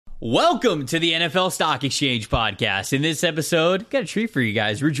Welcome to the NFL Stock Exchange podcast. In this episode, got a treat for you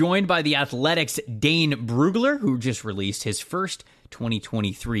guys. We're joined by the Athletic's Dane Brugler, who just released his first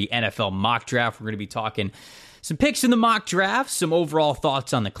 2023 NFL mock draft. We're going to be talking some picks in the mock draft, some overall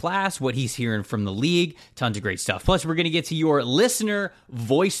thoughts on the class, what he's hearing from the league, tons of great stuff. Plus, we're going to get to your listener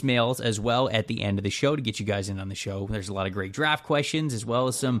voicemails as well at the end of the show to get you guys in on the show. There's a lot of great draft questions as well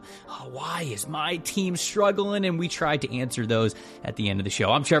as some, why is my team struggling? And we tried to answer those at the end of the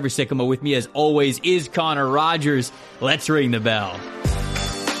show. I'm Trevor Sycamore. With me, as always, is Connor Rogers. Let's ring the bell.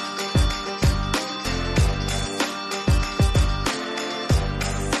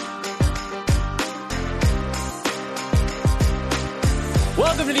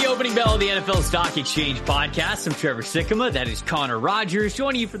 Welcome to the opening bell of the NFL Stock Exchange podcast. I'm Trevor Sycamore. That is Connor Rogers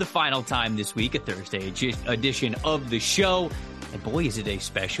joining you for the final time this week, a Thursday edition of the show. And boy, is it a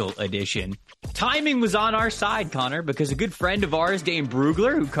special edition. Timing was on our side, Connor, because a good friend of ours, Dane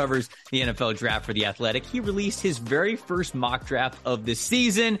Brugler, who covers the NFL draft for The Athletic, he released his very first mock draft of the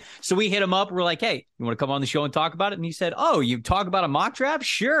season. So we hit him up. We're like, hey, you want to come on the show and talk about it? And he said, oh, you talk about a mock draft?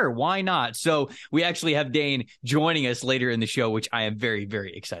 Sure, why not? So we actually have Dane joining us later in the show, which I am very,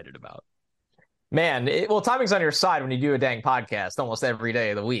 very excited about. Man, timing's on your side when you do a dang podcast almost every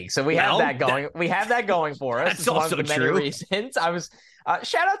day of the week. So we have that going. We have that going for us. That's also one of the true. Many reasons. I was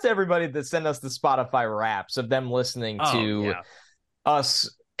shout out to everybody that sent us the Spotify wraps of them listening to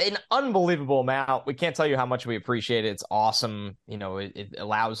us an unbelievable amount. We can't tell you how much we appreciate it. It's awesome. You know, it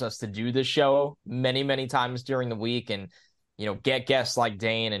allows us to do this show many, many times during the week, and get guests like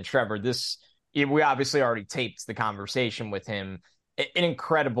Dane and Trevor. We obviously already taped the conversation with him. An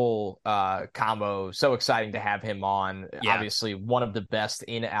incredible combo. So exciting to have him on. Yeah. Obviously, one of the best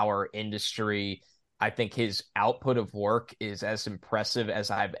in our industry. I think his output of work is as impressive as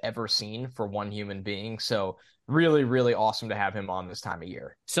I've ever seen for one human being. So really, really awesome to have him on this time of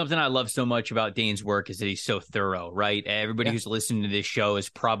year. Something I love so much about Dane's work is that he's so thorough, right? Everybody who's listening to this show has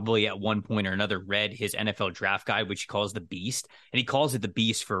probably at one point or another read his NFL draft guide, which he calls the Beast. And he calls it the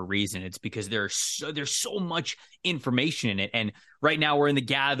Beast for a reason. It's because there's so much information in it. And right now we're in the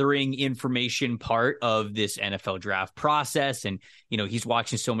gathering information part of this NFL draft process. And, he's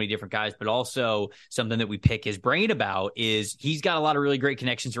watching so many different guys, but also something that we pick his brain about is he's got a lot of really great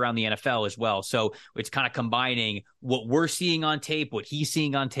connections around the NFL as well. So it's kind of combining what we're seeing on tape, what he's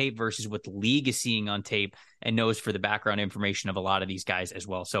seeing on tape versus what the league is seeing on tape, and knows for the background information of a lot of these guys as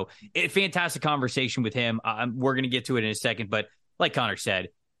well. So a fantastic conversation with him. We're going to get to it in a second, but like Connor said,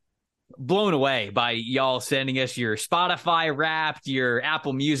 blown away by y'all sending us your Spotify Wrapped, your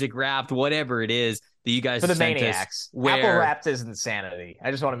Apple Music Wrapped, whatever it is that you guys for the sent maniacs. Us, Apple Wrapped is insanity.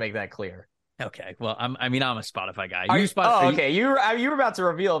 I just want to make that clear. Okay, well, I'm a Spotify guy. You were about to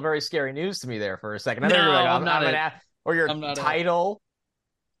reveal very scary news to me there for a second. Your title.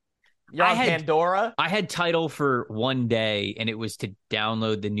 You're on Pandora. I had Tidal for one day, and it was to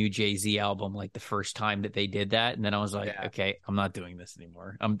download the new Jay-Z album, like the first time that they did that. And then I was like, okay, I'm not doing this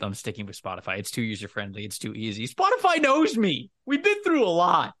anymore. I'm sticking with Spotify. It's too user-friendly. It's too easy. Spotify knows me. We've been through a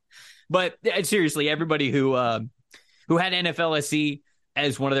lot. But seriously, everybody who had NFLSE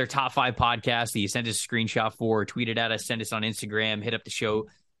as one of their top 5 podcasts that you sent us a screenshot for, tweeted at us, send us on Instagram, hit up the show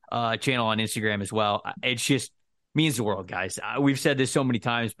channel on Instagram as well. It's just means the world, guys. We've said this so many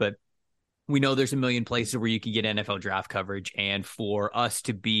times, but we know there's a million places where you can get NFL draft coverage, and for us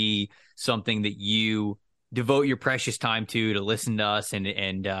to be something that you devote your precious time to listen to us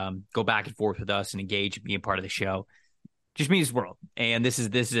and go back and forth with us and engage and be a part of the show just means the world. And this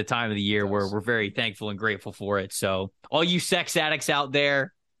is a time of the year where we're very thankful and grateful for it. So all you sex addicts out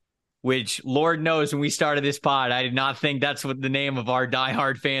there, which Lord knows when we started this pod, I did not think that's what the name of our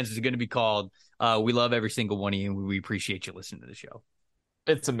diehard fans is going to be called. We love every single one of you, and we appreciate you listening to the show.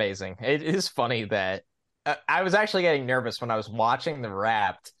 It's amazing. It is funny that I was actually getting nervous when I was watching the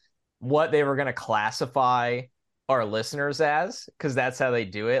Wrapped, what they were going to classify our listeners as, because that's how they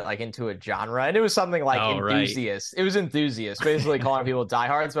do it, like into a genre. And it was something like enthusiasts. Right. It was enthusiasts, basically calling people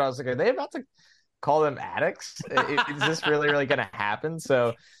diehards. But I was like, are they about to call them addicts? Is this really, really going to happen?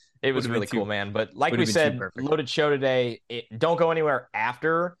 So it was really cool, man. But like we said, loaded show today. Don't go anywhere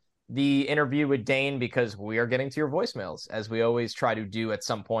after the interview with Dane, because we are getting to your voicemails, as we always try to do at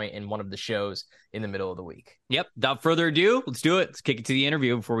some point in one of the shows in the middle of the week. Yep. Without further ado, let's do it. Let's kick it to the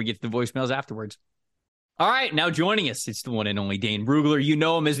interview before we get to the voicemails afterwards. All right, now joining us, it's the one and only Dane Brugler. You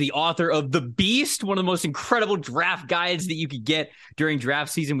know him as the author of The Beast, one of the most incredible draft guides that you could get during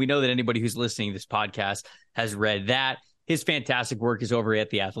draft season. We know that anybody who's listening to this podcast has read that. His fantastic work is over at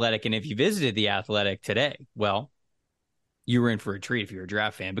The Athletic, and if you visited The Athletic today, well, you were in for a treat if you're a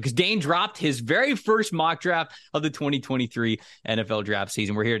draft fan, because Dane dropped his very first mock draft of the 2023 NFL draft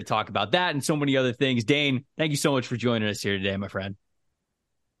season. We're here to talk about that and so many other things. Dane, thank you so much for joining us here today, my friend.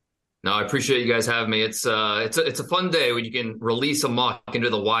 No, I appreciate you guys having me. It's a fun day when you can release a mock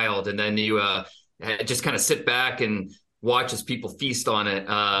into the wild, and then you just kind of sit back and watch as people feast on it,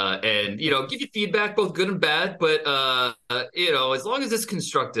 and give you feedback, both good and bad. But as long as it's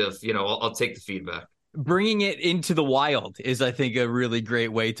constructive, I'll take the feedback. Bringing it into the wild is, I think, a really great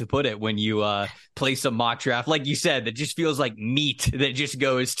way to put it when you play some mock draft. Like you said, that just feels like meat that just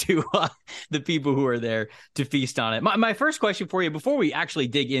goes to the people who are there to feast on it. My first question for you, before we actually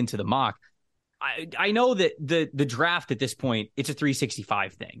dig into the mock, I know that the draft at this point, it's a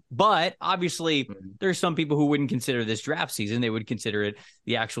 365 thing. But obviously, there's some people who wouldn't consider this draft season. They would consider it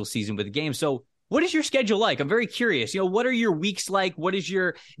the actual season with the game. So what is your schedule like? I'm very curious. What are your weeks like? What is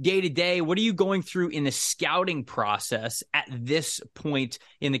your day-to-day? What are you going through in the scouting process at this point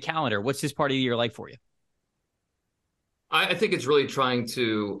in the calendar? What's this part of the year like for you? I think it's really trying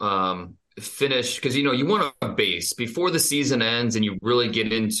to finish, because, you want a base before the season ends and you really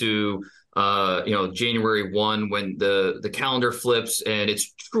get into, January 1 when the calendar flips and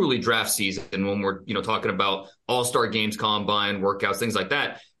it's truly draft season. And when we're, talking about all-star games, combine, workouts, things like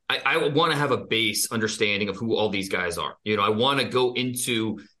that. I want to have a base understanding of who all these guys are. I want to go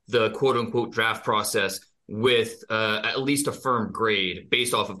into the quote unquote draft process with at least a firm grade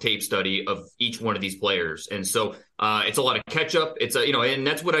based off of tape study of each one of these players. And so it's a lot of catch up. It's and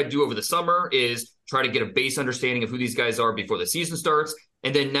that's what I do over the summer, is try to get a base understanding of who these guys are before the season starts.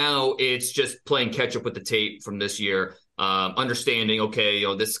 And then now it's just playing catch up with the tape from this year, understanding, okay,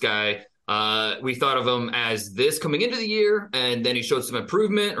 this guy, we thought of him as this coming into the year, and then he showed some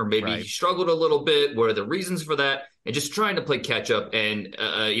improvement, or maybe he struggled a little bit. What are the reasons for that? And just trying to play catch up and,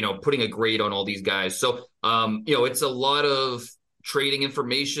 putting a grade on all these guys. So, it's a lot of trading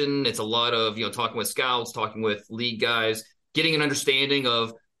information. It's a lot of, talking with scouts, talking with league guys, getting an understanding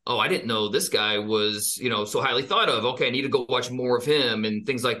of, oh, I didn't know this guy was, so highly thought of. Okay, I need to go watch more of him and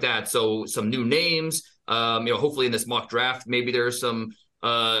things like that. So some new names, hopefully in this mock draft, maybe there's some,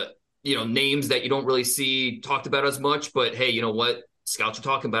 names that you don't really see talked about as much, but hey, you know what? Scouts are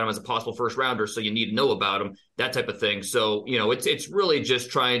talking about him as a possible first rounder, so you need to know about him, that type of thing. So, it's really just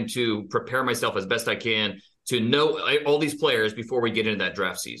trying to prepare myself as best I can to know all these players before we get into that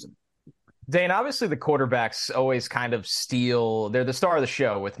draft season. Dane, obviously the quarterbacks always kind of they're the star of the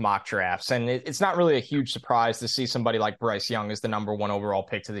show with mock drafts. And it's not really a huge surprise to see somebody like Bryce Young as the number 1 overall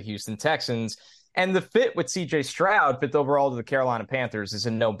pick to the Houston Texans. And the fit with C.J. Stroud, fifth overall to the Carolina Panthers, is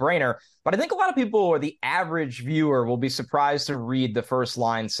a no-brainer. But I think a lot of people, or the average viewer, will be surprised to read the first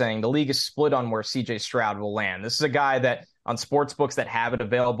line saying the league is split on where C.J. Stroud will land. This is a guy that on sports books that have it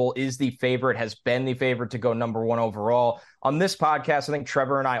available is the favorite, has been the favorite to go number 1 overall. On this podcast, I think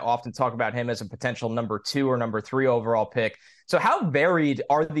Trevor and I often talk about him as a potential number 2 or number 3 overall pick. So how varied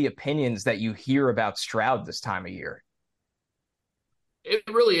are the opinions that you hear about Stroud this time of year? It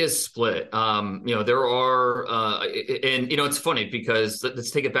really is split. There are, and it's funny because let's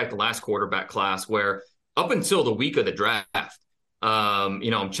take it back to last quarterback class, where up until the week of the draft,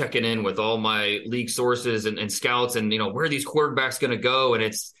 I'm checking in with all my league sources and scouts, and where are these quarterbacks going to go? And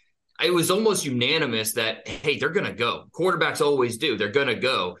it was almost unanimous that, hey, they're going to go. Quarterbacks always do. They're going to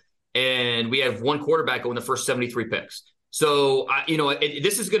go. And we have one quarterback go in the first 73 picks. So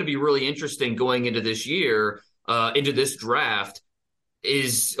this is going to be really interesting going into this year, into this draft.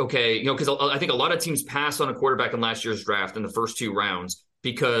 Is okay, because I think a lot of teams passed on a quarterback in last year's draft in the first 2 rounds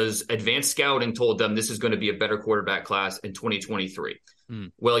because advanced scouting told them this is going to be a better quarterback class in 2023.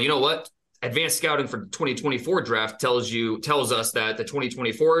 Well, you know what? Advanced scouting for 2024 draft tells us that the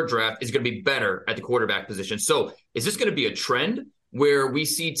 2024 draft is going to be better at the quarterback position. So is this going to be a trend where we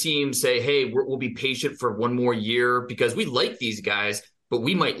see teams say, hey, we'll be patient for one more year because we like these guys, but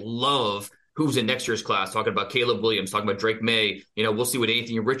we might love who's in next year's class, talking about Caleb Williams, talking about Drake May. We'll see what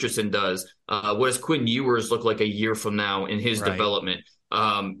Anthony Richardson does. What does Quinn Ewers look like a year from now in his development?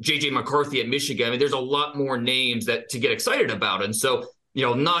 J.J. McCarthy at Michigan. I mean, there's a lot more names to get excited about. And so, there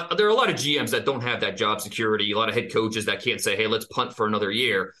are a lot of GMs that don't have that job security, a lot of head coaches that can't say, hey, let's punt for another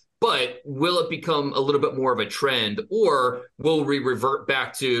year. But will it become a little bit more of a trend, or will we revert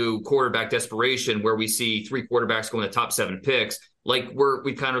back to quarterback desperation where we see 3 quarterbacks going the top 7 picks like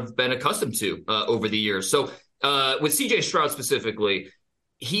we've kind of been accustomed to over the years? So with C.J. Stroud specifically,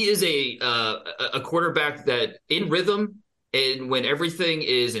 he is a quarterback that in rhythm, and when everything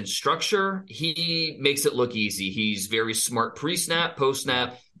is in structure, he makes it look easy. He's very smart pre-snap,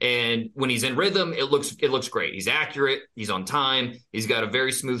 post-snap, and when he's in rhythm, it looks great. He's accurate. He's on time. He's got a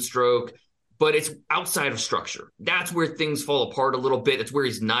very smooth stroke. but it's outside of structure. That's where things fall apart a little bit. It's where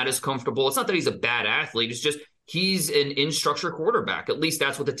he's not as comfortable. It's not that he's a bad athlete. It's just he's an in-structure quarterback. At least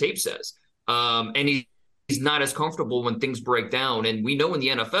that's what the tape says. And he's not as comfortable when things break down. And we know in the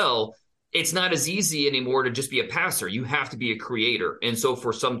NFL, it's not as easy anymore to just be a passer. You have to be a creator. And so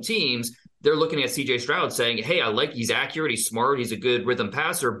for some teams, they're looking at CJ Stroud saying, hey, he's accurate, he's smart, he's a good rhythm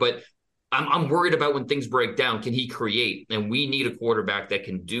passer, but I'm worried about when things break down, can he create? And we need a quarterback that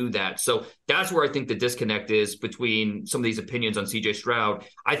can do that. So that's where I think the disconnect is between some of these opinions on CJ Stroud.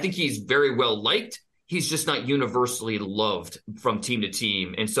 I think he's very well liked. He's just not universally loved from team to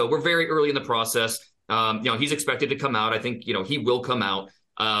team. And so we're very early in the process. He's expected to come out. I think, he will come out.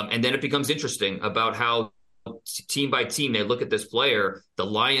 And then it becomes interesting about how team by team they look at this player. The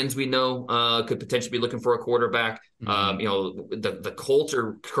Lions, we know, could potentially be looking for a quarterback. The Colts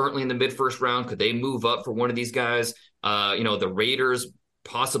are currently in the mid-first round. Could they move up for one of these guys? The Raiders,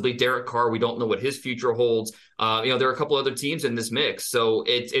 possibly Derek Carr. We don't know what his future holds. There are a couple other teams in this mix. So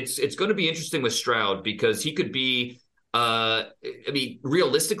it's going to be interesting with Stroud because he could be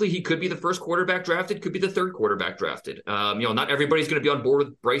realistically, he could be the first quarterback drafted, could be the third quarterback drafted. Not everybody's going to be on board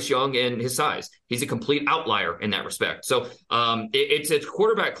with Bryce Young and his size. He's a complete outlier in that respect. So it's a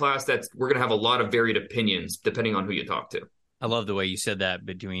quarterback class that we're going to have a lot of varied opinions depending on who you talk to. I love the way you said that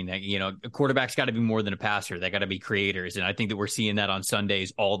between that, a quarterback's got to be more than a passer. They got to be creators. And I think that we're seeing that on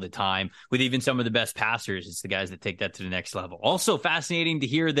Sundays all the time with even some of the best passers. It's the guys that take that to the next level. Also fascinating to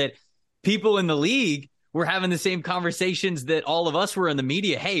hear that people in the league we're having the same conversations that all of us were in the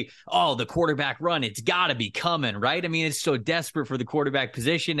media. Hey, the quarterback run, it's got to be coming, right? I mean, it's so desperate for the quarterback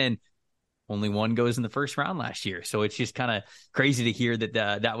position, and only one goes in the first round last year. So it's just kind of crazy to hear that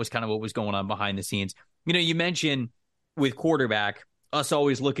that was kind of what was going on behind the scenes. You mentioned with quarterback, us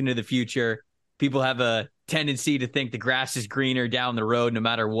always looking to the future. People have a tendency to think the grass is greener down the road no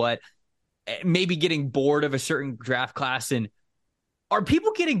matter what. Maybe getting bored of a certain draft class. And are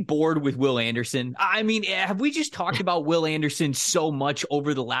people getting bored with Will Anderson? I mean, have we just talked about Will Anderson so much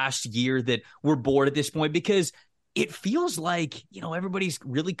over the last year that we're bored at this point? Because it feels like, everybody's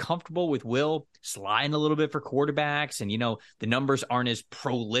really comfortable with Will sliding a little bit for quarterbacks. And, the numbers aren't as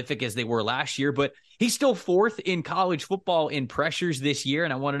prolific as they were last year, but he's still fourth in college football in pressures this year.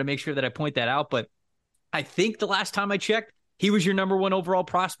 And I wanted to make sure that I point that out. But I think the last time I checked, he was your number one overall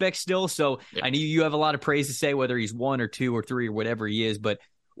prospect still. So yeah. I know you have a lot of praise to say, whether he's 1 or 2 or 3 or whatever he is. But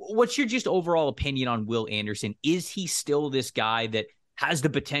what's your just overall opinion on Will Anderson? Is he still this guy that has the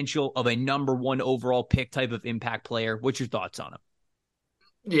potential of a number 1 overall pick type of impact player? What's your thoughts on him?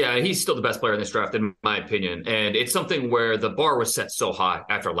 Yeah, he's still the best player in this draft, in my opinion. And it's something where the bar was set so high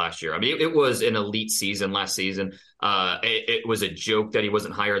after last year. I mean, it was an elite season last season. It was a joke that he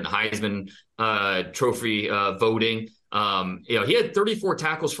wasn't higher in the Heisman Trophy voting. He had 34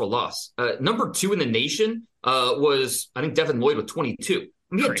 tackles for loss. Number 2 in the nation was, I think, Devin Lloyd with 22.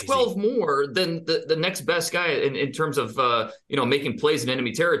 He had 12 more than the next best guy in terms of, making plays in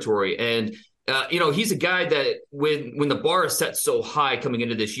enemy territory. And, he's a guy that when the bar is set so high coming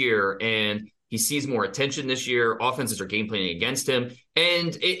into this year and he sees more attention this year, offenses are game planning against him.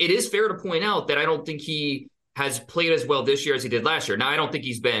 And it is fair to point out that I don't think he has played as well this year as he did last year. Now, I don't think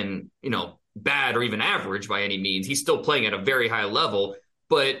he's been, bad or even average by any means. He's still playing at a very high level.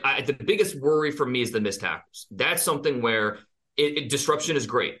 But the biggest worry for me is the missed tackles. That's something where disruption is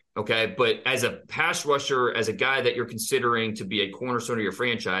great, okay? But as a pass rusher, as a guy that you're considering to be a cornerstone of your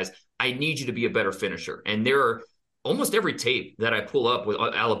franchise, I need you to be a better finisher. And there are almost every tape that I pull up with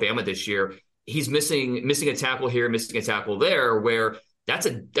Alabama this year, he's missing a tackle here, missing a tackle there, where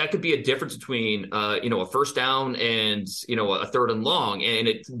that could be a difference between a first down and a third and long, and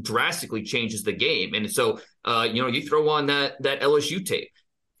it drastically changes the game. And so you throw on that LSU tape.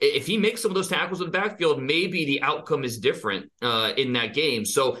 If he makes some of those tackles in the backfield, maybe the outcome is different in that game.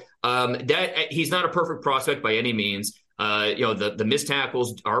 So that he's not a perfect prospect by any means. The missed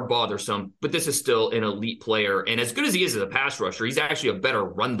tackles are bothersome, but this is still an elite player. And as good as he is as a pass rusher, he's actually a better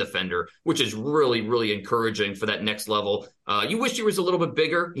run defender, which is really, really encouraging for that next level. You wish he was a little bit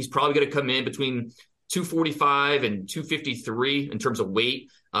bigger. He's probably going to come in between 245 and 253 in terms of weight.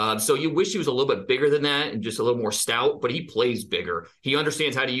 So you wish he was a little bit bigger than that and just a little more stout, but he plays bigger. He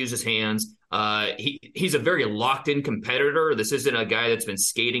understands how to use his hands. He's a very locked in competitor. This isn't a guy that's been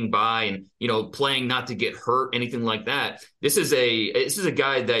skating by and, playing not to get hurt, anything like that. This is a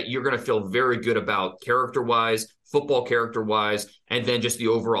guy that you're going to feel very good about character wise, football character wise, and then just the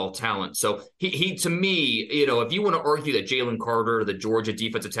overall talent. So he to me, if you want to argue that Jalen Carter, the Georgia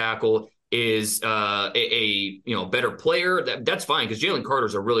defensive tackle, is a better player, that's fine, because Jalen Carter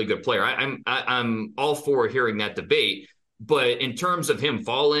is a really good player. I'm all for hearing that debate. But in terms of him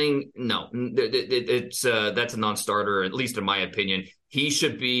falling, no, it's that's a non-starter, at least in my opinion. He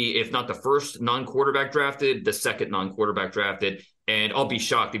should be, if not the first non-quarterback drafted, the second non-quarterback drafted. And I'll be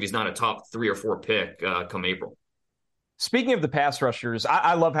shocked if he's not a top 3 or 4 pick come April. Speaking of the pass rushers,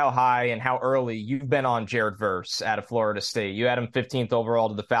 I love how high and how early you've been on Jared Verse out of Florida State. You had him 15th overall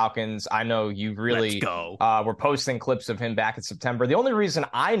to the Falcons. I know you really were posting clips of him back in September. The only reason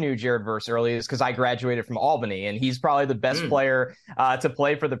I knew Jared Verse early is because I graduated from Albany, and he's probably the best player to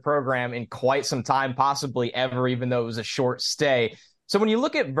play for the program in quite some time, possibly ever, even though it was a short stay. So when you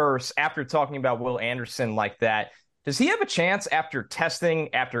look at Verse, after talking about Will Anderson like that, does he have a chance after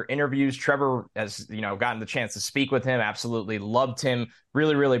testing, after interviews? Trevor has, gotten the chance to speak with him, absolutely loved him,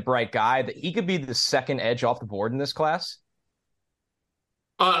 really, really bright guy, that he could be the second edge off the board in this class?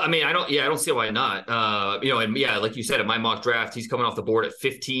 I don't see why not. Like you said, in my mock draft, he's coming off the board at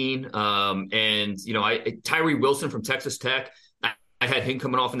 15. Tyree Wilson from Texas Tech, I had him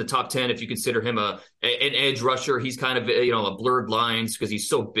coming off in the top 10. If you consider him an edge rusher, he's kind of, a blurred lines because he's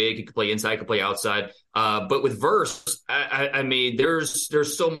so big. He could play inside, could play outside. But with Verse,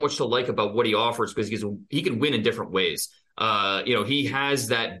 there's so much to like about what he offers because he can win in different ways. He has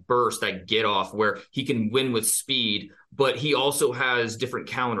that burst, that get off where he can win with speed, but he also has different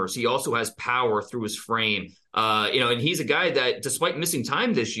counters. He also has power through his frame. And he's a guy that, despite missing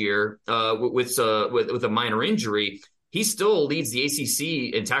time this year with a minor injury, he still leads the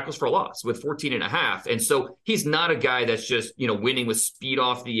ACC in tackles for loss with 14.5. And so he's not a guy that's just, winning with speed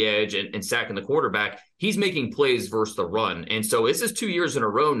off the edge and sacking the quarterback. He's making plays versus the run. And so this is 2 years in a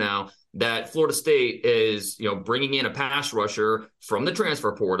row now that Florida State is, bringing in a pass rusher from the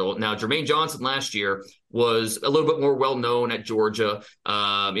transfer portal. Now, Jermaine Johnson last year was a little bit more well-known at Georgia,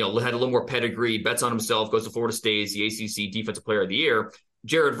 had a little more pedigree, bets on himself, goes to Florida State, the ACC Defensive Player of the Year.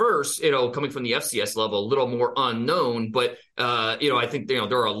 Jared Verse, coming from the FCS level, a little more unknown, but, I think, there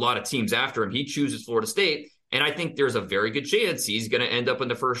are a lot of teams after him. He chooses Florida State, and I think there's a very good chance he's going to end up in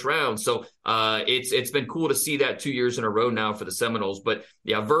the first round. So it's been cool to see that 2 years in a row now for the Seminoles. But,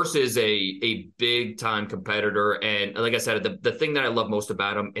 yeah, Verse is a big-time competitor, and like I said, the thing that I love most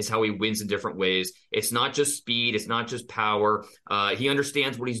about him is how he wins in different ways. It's not just speed. It's not just power. He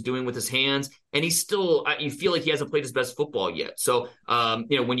understands what he's doing with his hands. And he's still, you feel like he hasn't played his best football yet. So,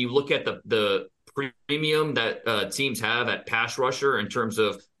 when you look at the premium that teams have at pass rusher in terms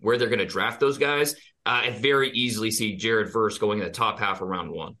of where they're going to draft those guys, I very easily see Jared Verse going in the top half of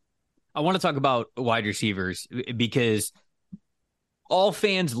round 1. I want to talk about wide receivers because all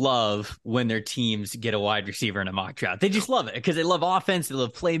fans love when their teams get a wide receiver in a mock draft. They just love it because they love offense. They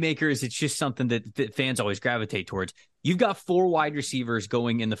love playmakers. It's just something that fans always gravitate towards. You've got 4 wide receivers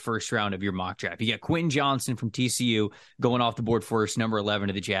going in the first round of your mock draft. You got Quentin Johnson from TCU going off the board first, number 11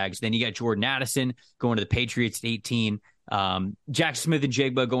 to the Jags. Then you got Jordan Addison going to the Patriots at 18. Jackson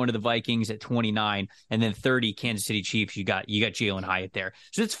Smith-Njigba going to the Vikings at 29. And then 30, Kansas City Chiefs. You got Jalen Hyatt there.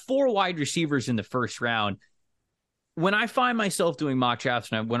 So it's 4 wide receivers in the first round. When I find myself doing mock drafts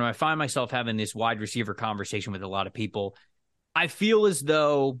and when I find myself having this wide receiver conversation with a lot of people, I feel as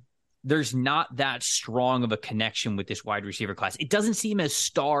though there's not that strong of a connection with this wide receiver class. It doesn't seem as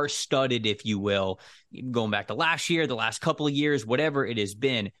star-studded, if you will, going back to last year, the last couple of years, whatever it has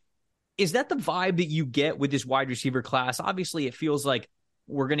been. Is that the vibe that you get with this wide receiver class? Obviously, it feels like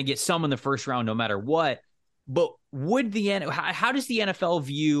we're going to get some in the first round no matter what. But how does the NFL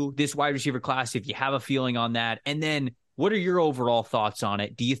view this wide receiver class, if you have a feeling on that? And then what are your overall thoughts on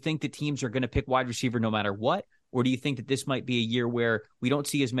it? Do you think the teams are going to pick wide receiver no matter what? Or do you think that this might be a year where we don't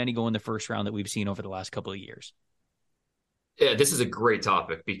see as many go in the first round that we've seen over the last couple of years? Yeah, this is a great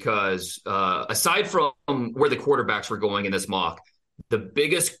topic because aside from where the quarterbacks were going in this mock, the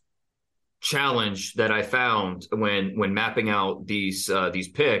biggest challenge that I found when mapping out these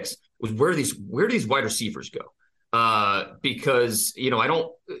picks was where do these wide receivers go? Because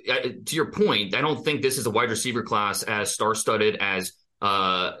to your point, I don't think this is a wide receiver class as star-studded as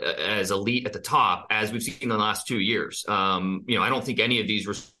elite at the top as we've seen in the last 2 years. I don't think any of these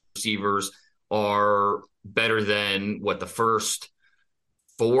receivers are better than the first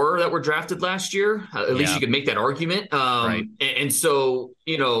 4 that were drafted last year. At least you could make that argument. Right. And so,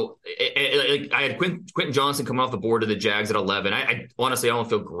 I had Quentin Johnson coming off the board to the Jags at 11. I honestly, I don't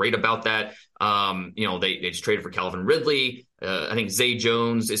feel great about that. They just traded for Calvin Ridley. I think Zay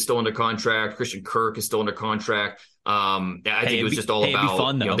Jones is still under contract. Christian Kirk is still under contract. I think it was just all about, it'd be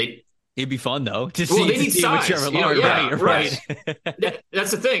fun, though. It'd be fun, though, to see, they need size. Right.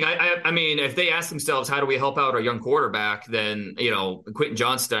 That's the thing. I mean, if they ask themselves, how do we help out our young quarterback, then, Quentin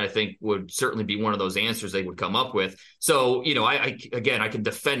Johnston, I think, would certainly be one of those answers they would come up with. So, I can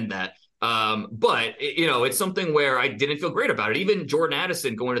defend that. But it's something where I didn't feel great about it. Even Jordan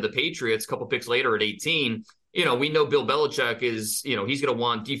Addison going to the Patriots a couple picks later at 18, we know Bill Belichick is, he's going to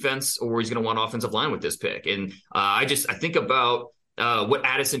want defense or he's going to want offensive line with this pick. And I think about what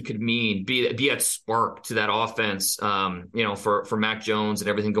Addison could mean, be that spark to that offense, for Mac Jones and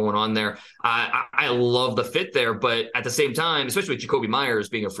everything going on there. I love the fit there, but at the same time, especially with Jacoby Myers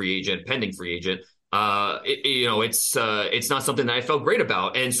being a pending free agent, it's not something that I felt great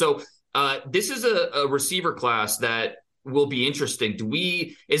about. And so this is a receiver class that will be interesting.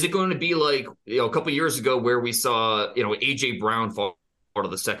 Is it going to be like a couple years ago where we saw AJ Brown fall out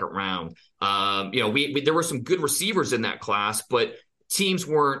of the second round? There were some good receivers in that class, but teams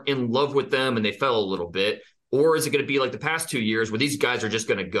weren't in love with them and they fell a little bit. Or is it going to be like the past 2 years where these guys are just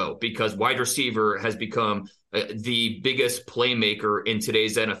going to go because wide receiver has become the biggest playmaker in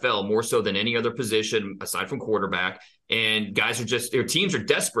today's NFL, more so than any other position aside from quarterback. And guys their teams are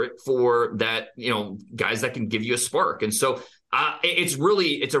desperate for that, guys that can give you a spark. And so it's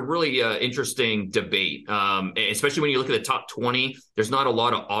a really interesting debate, especially when you look at the top 20. There's not a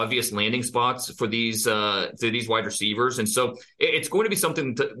lot of obvious landing spots for these wide receivers, and so it's going to be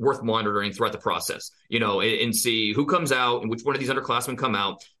something worth monitoring throughout the process. And see who comes out and which one of these underclassmen come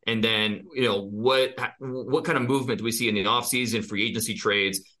out, and then what kind of movement do we see in the offseason, free agency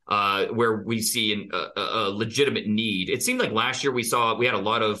trades, where we see a legitimate need. It seemed like last year we had a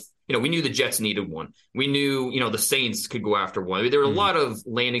lot of. We knew the Jets needed one. We knew, the Saints could go after one. I mean, there were a lot of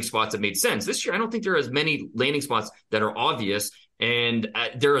landing spots that made sense. This year, I don't think there are as many landing spots that are obvious, and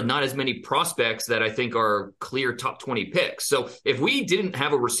there are not as many prospects that I think are clear top 20 picks. So if we didn't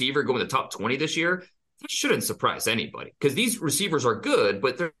have a receiver go in the top 20 this year, that shouldn't surprise anybody because these receivers are good,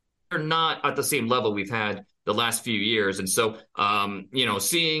 but they're not at the same level we've had the last few years. And so,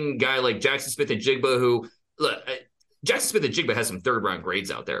 seeing a guy like Jackson Smith-Njigba, who Jackson Smith-Njigba has some third-round grades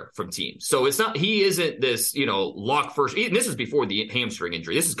out there from teams. So he isn't this, lock first. This is before the hamstring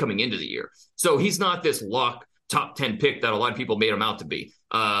injury. This is coming into the year. So he's not this lock top 10 pick that a lot of people made him out to be.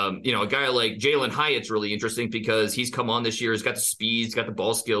 A guy like Jalen Hyatt's really interesting because he's come on this year. He's got the speed, he's got the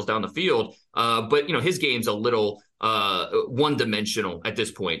ball skills down the field. But his game's a little one-dimensional at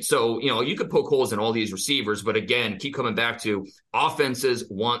this point. So, you could poke holes in all these receivers, but again, keep coming back to offenses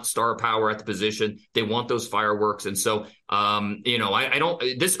want star power at the position. They want those fireworks. And so, I don't,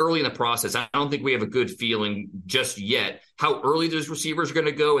 this early in the process, I don't think we have a good feeling just yet how early those receivers are going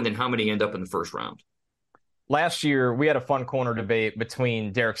to go and then how many end up in the first round. Last year, we had a fun corner debate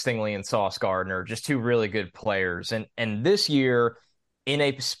between Derek Stingley and Sauce Gardner, just two really good players. And this year, in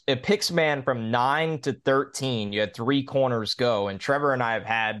a picks man from 9 to 13, you had three corners go. And Trevor and I have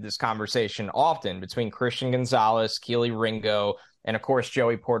had this conversation often between Christian Gonzalez, Keely Ringo, and of course,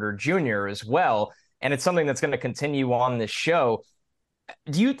 Joey Porter Jr. as well. And it's something that's going to continue on this show.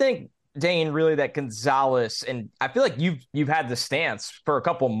 Do you think, Dane, really that Gonzalez, and I feel like you've had the stance for a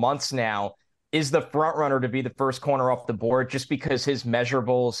couple months now, is the front runner to be the first corner off the board just because his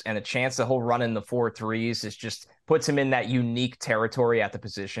measurables and the chance that he'll run in the 4.3s is just puts him in that unique territory at the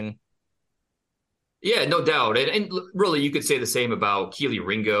position? Yeah, no doubt. And really, you could say the same about Keely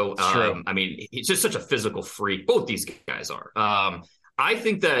Ringo. I mean, he's just such a physical freak. Both these guys are. I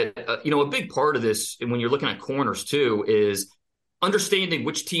think that, a big part of this, when you're looking at corners too, is understanding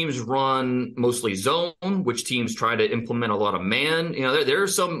which teams run mostly zone, which teams try to implement a lot of man. There are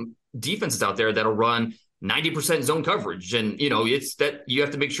some defenses out there that'll run 90% zone coverage. And, it's that you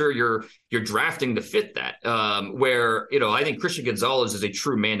have to make sure you're drafting to fit that. Where, I think Christian Gonzalez is a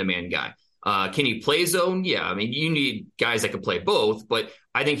true man-to-man guy. Can he play zone? Yeah. I mean, you need guys that can play both, but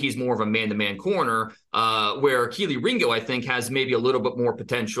I think he's more of a man-to-man corner, where Keely Ringo, I think, has maybe a little bit more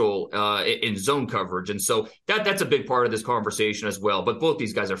potential in zone coverage. And so that's a big part of this conversation as well. But both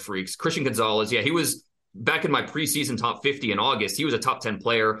these guys are freaks. Christian Gonzalez, yeah, he was back in my preseason top 50 in August. He was a top 10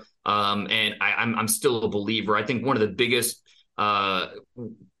 player. And I'm still a believer. I think one of the biggest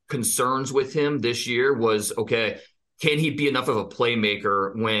concerns with him this year was, okay, can he be enough of a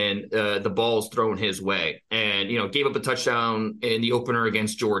playmaker when the ball's thrown his way? And, gave up a touchdown in the opener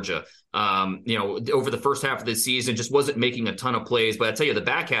against Georgia. Over the first half of the season, just wasn't making a ton of plays. But I tell you, the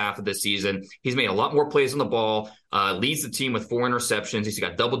back half of this season, he's made a lot more plays on the ball, leads the team with 4 interceptions. He's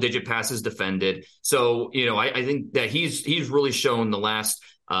got double-digit passes defended. So, I think that he's really shown the last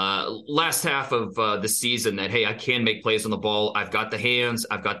half of the season that, hey, I can make plays on the ball. I've got the hands.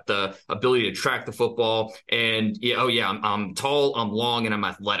 I've got the ability to track the football. And I'm tall, I'm long, and I'm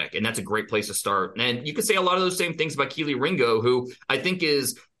athletic. And that's a great place to start. And you could say a lot of those same things about Keely Ringo, who I think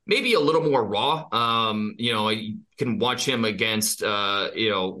is maybe a little more raw. You can watch him against,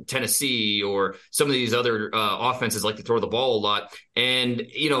 Tennessee or some of these other offenses like to throw the ball a lot. And,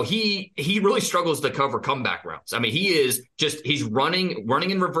 he really struggles to cover comeback routes. I mean, he's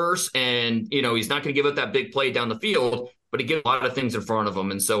running in reverse, and, he's not going to give up that big play down the field, but he gets a lot of things in front of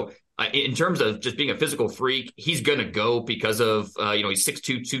him. And so in terms of just being a physical freak, he's going to go because of, he's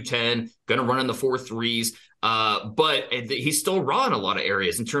 6'2", 210, going to run in the 4.3s. But he's still raw in a lot of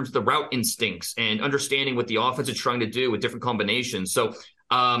areas in terms of the route instincts and understanding what the offense is trying to do with different combinations. So,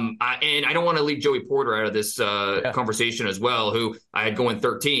 I don't want to leave Joey Porter out of this conversation as well, who I had going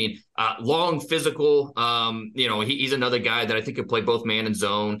 13. Long, physical. He's another guy that I think could play both man and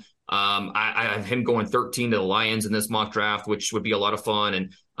zone. I have him going 13 to the Lions in this mock draft, which would be a lot of fun.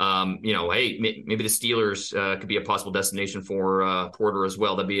 And, hey, maybe the Steelers could be a possible destination for Porter as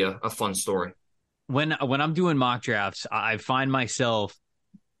well. That'd be a fun story. When I'm doing mock drafts, I find myself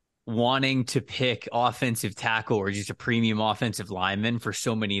wanting to pick offensive tackle or just a premium offensive lineman for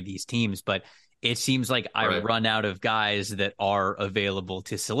so many of these teams, but it seems like I run out of guys that are available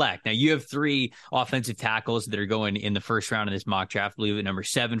to select. Now, you have 3 offensive tackles that are going in the first round of this mock draft. I believe at number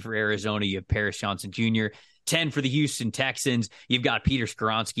 7 for Arizona, you have Paris Johnson Jr., 10 for the Houston Texans, you've got Peter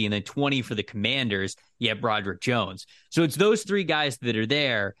Skoronski, and then 20 for the Commanders, you have Broderick Jones. So it's those 3 guys that are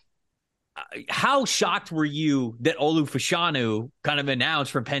there. How shocked were you that Olu Fashanu kind of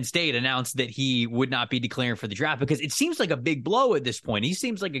announced that he would not be declaring for the draft? Because it seems like a big blow at this point. He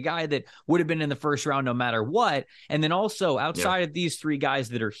seems like a guy that would have been in the first round no matter what. And then also outside of these 3 guys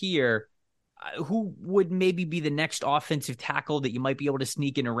that are here, who would maybe be the next offensive tackle that you might be able to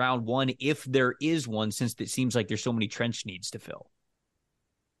sneak in round 1 if there is one, since it seems like there's so many trench needs to fill?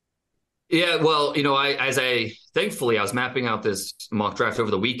 Yeah, well, thankfully I was mapping out this mock draft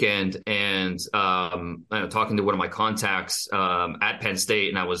over the weekend, and talking to one of my contacts at Penn State,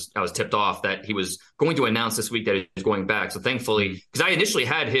 and I was tipped off that he was going to announce this week that he was going back. So thankfully, because I initially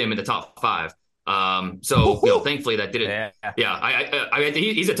had him in the top 5, thankfully that didn't. Yeah, I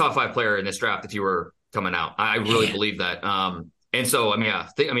he's a top 5 player in this draft if you were coming out. I really believe that. And so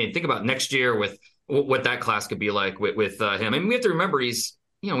think about next year with what that class could be like with him. And we have to remember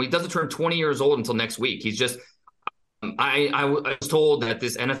he doesn't turn 20 years old until next week. He's just, I was told that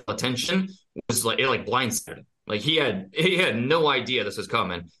this NFL attention was like blindsided him. Like he had no idea this was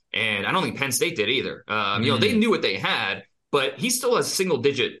coming. And I don't think Penn State did either. They knew what they had, but he still has single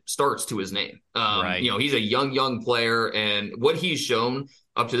digit starts to his name. He's a young player, and what he's shown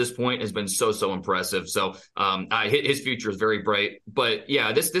up to this point has been so impressive. So his future is very bright. But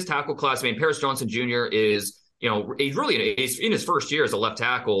yeah, this tackle class, Paris Johnson Jr. is, he's in his first year as a left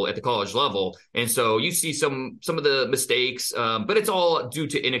tackle at the college level. And so you see some of the mistakes, but it's all due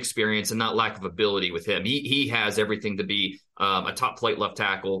to inexperience and not lack of ability with him. He has everything to be a top flight left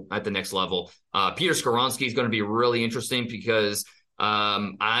tackle at the next level. Peter Skoronski is going to be really interesting because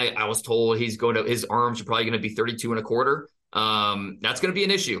I was told his arms are probably going to be 32 and a quarter. That's going to be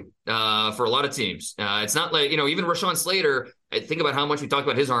an issue for a lot of teams. It's not like, even Rashawn Slater, think about how much we talked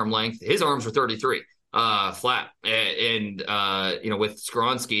about his arm length. His arms are 33. Flat. And with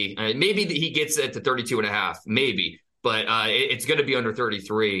Skoronski, maybe he gets it to 32 and a half, maybe, but it's going to be under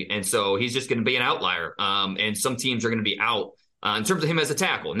 33. And so he's just going to be an outlier. And some teams are going to be out in terms of him as a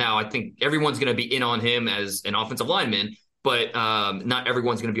tackle. Now, I think everyone's going to be in on him as an offensive lineman, but not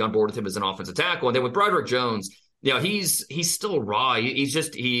everyone's going to be on board with him as an offensive tackle. And then with Broderick Jones, he's still raw.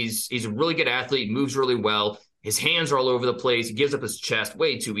 He's a really good athlete, moves really well. His hands are all over the place. He gives up his chest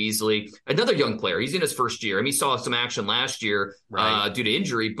way too easily. Another young player. He's in his first year. He saw some action last year due to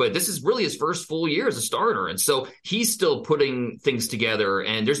injury, but this is really his first full year as a starter. And so he's still putting things together,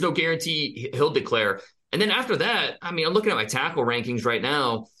 and there's no guarantee he'll declare. And then after that, I'm looking at my tackle rankings right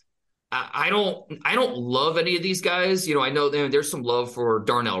now. I don't love any of these guys. I know there's some love for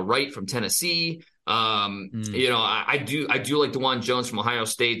Darnell Wright from Tennessee. I do like DeJuan Jones from Ohio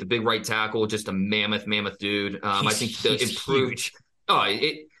State, the big right tackle, just a mammoth dude. I think the improved.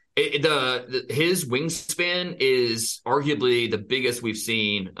 His wingspan is arguably the biggest we've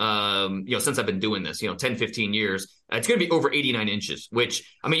seen, since I've been doing this, 10, 15 years. It's going to be over 89 inches, which,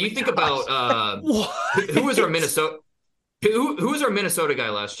 you think about who was our Minnesota. Who was our Minnesota guy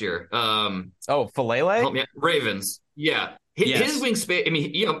last year? Falele? Ravens. Yeah. His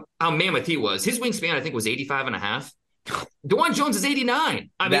wingspan, how mammoth he was. His wingspan, I think, was 85 and a half. DeJuan Jones is 89.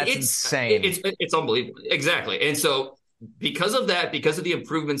 That's insane. It's unbelievable. Exactly. And so because of that, because of the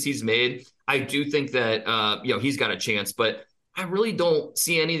improvements he's made, I do think that, he's got a chance. But I really don't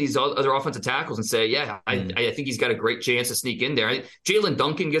see any of these other offensive tackles and say, I think he's got a great chance to sneak in there. Jalen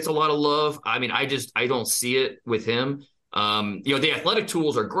Duncan gets a lot of love. I don't see it with him. The athletic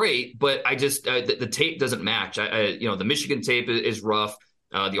tools are great, but I just the tape doesn't match. The Michigan tape is rough.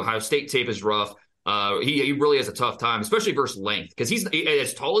 The Ohio State tape is rough. He really has a tough time, especially versus length, because he's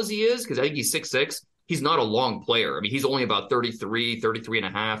as tall as he is, because I think he's 6'6". He's not a long player. I mean, he's only about 33 and a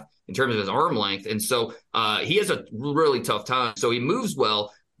half in terms of his arm length. And so he has a really tough time. So he moves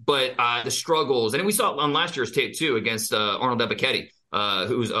well, but the struggles, and we saw it on last year's tape too against Arnold Ebiketie,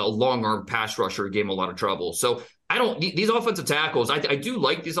 who's a long arm pass rusher, who gave him a lot of trouble. So these offensive tackles, I do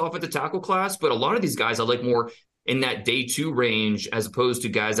like this offensive tackle class, but a lot of these guys I like more in that day 2 range as opposed to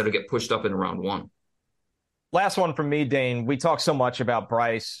guys that'll get pushed up in round 1. Last one from me, Dane. We talk so much about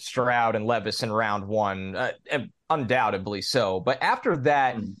Bryce, Stroud, and Levis in round 1, undoubtedly so. But after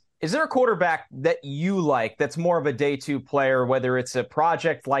that, is there a quarterback that you like that's more of a day 2 player, whether it's a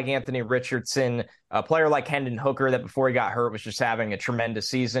project like Anthony Richardson, a player like Hendon Hooker that before he got hurt was just having a tremendous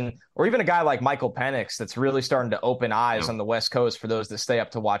season, or even a guy like Michael Penix that's really starting to open eyes on the West Coast for those that stay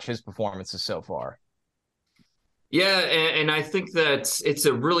up to watch his performances so far? Yeah, and I think that it's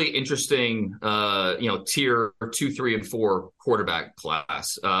a really interesting, tier 2, 3, and 4 quarterback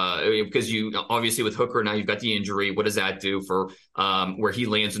class because you obviously with Hooker now you've got the injury. What does that do for where he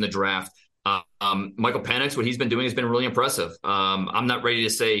lands in the draft? Michael Penix, what he's been doing has been really impressive. I'm not ready to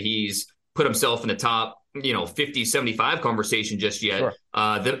say he's put himself in the top 50, 75 conversation just yet. Sure.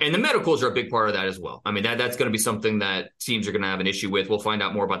 And the medicals are a big part of that as well. I mean, that's going to be something that teams are going to have an issue with. We'll find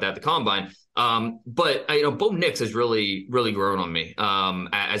out more about that at the Combine. But Bo Nix has really, really grown on me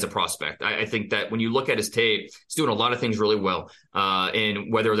as a prospect. I think that when you look at his tape, he's doing a lot of things really well.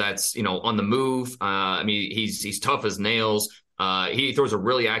 And whether that's, on the move, he's tough as nails. He throws a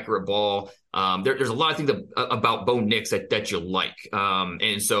really accurate ball. There's a lot of things about Bo Nix that you like.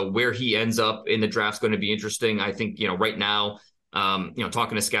 And so where he ends up in the draft is going to be interesting. I think, right now,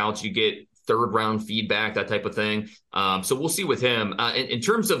 talking to scouts, you get 3rd round feedback, that type of thing. So we'll see with him. In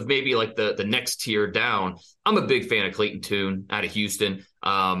terms of maybe like the next tier down, I'm a big fan of Clayton Tune out of Houston.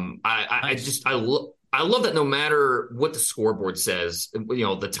 I love that no matter what the scoreboard says,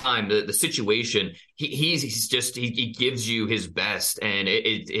 the time, the situation, he gives you his best, and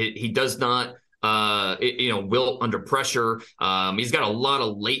he does not wilt under pressure. He's got a lot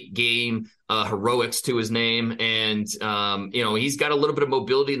of late game heroics to his name, and he's got a little bit of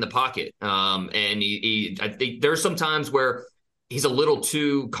mobility in the pocket. And I think there's some times where he's a little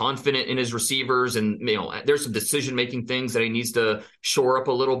too confident in his receivers, and there's some decision-making things that he needs to shore up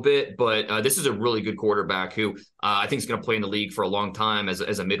a little bit. But this is a really good quarterback who I think is going to play in the league for a long time as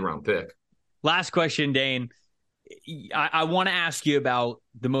a mid-round pick. Last question, Dane. I want to ask you about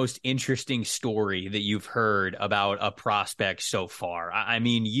the most interesting story that you've heard about a prospect so far. I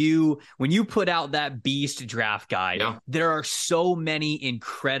mean, when you put out that beast draft guide, there are so many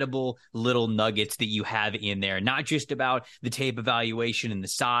incredible little nuggets that you have in there, not just about the tape evaluation and the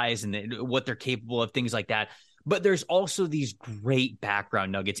size and what they're capable of, things like that. But there's also these great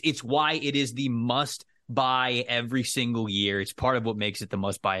background nuggets. It's why it is the must buy every single year. It's part of what makes it the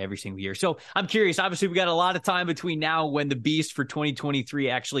must buy every single year. So I'm curious, obviously we got a lot of time between now when the beast for 2023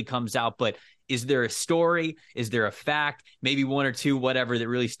 actually comes out, but is there a story? Is there a fact, maybe 1 or 2, whatever, that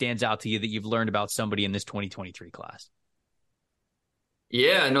really stands out to you that you've learned about somebody in this 2023 class?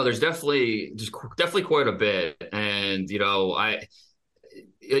 Yeah, no, there's definitely quite a bit. And,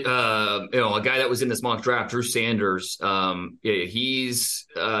 a guy that was in this mock draft, Drew Sanders, he's,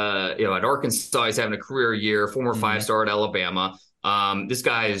 at Arkansas, he's having a career year, former 5-star at Alabama. This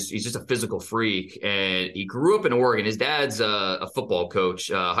guy he's just a physical freak, and he grew up in Oregon. His dad's a football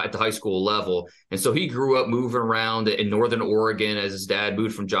coach at the high school level. And so he grew up moving around in Northern Oregon as his dad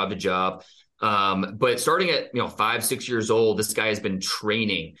moved from job to job. But starting at, 5, 6 years old, this guy has been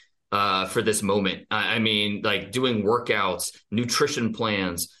training for this moment. I mean, like doing workouts, nutrition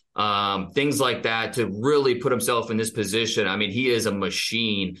plans, things like that to really put himself in this position. I mean, he is a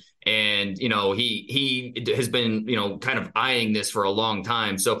machine, and, he has been, kind of eyeing this for a long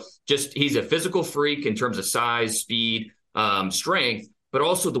time. So he's a physical freak in terms of size, speed, strength, but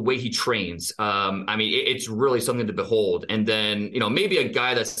also the way he trains. It's really something to behold. And then, maybe a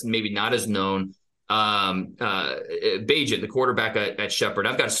guy that's maybe not as known, Bagent, the quarterback at Shepherd.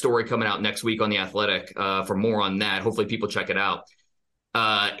 I've got a story coming out next week on The Athletic for more on that. Hopefully people check it out.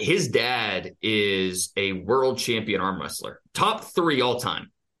 His dad is a world champion arm wrestler, top 3 all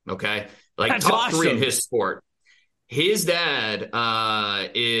time. Okay. Like That's top 3 awesome. in his sport. His dad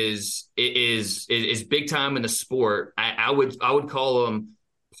is big time in the sport. I would call him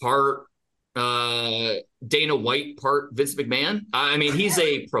part Dana White, part Vince McMahon. I mean, he's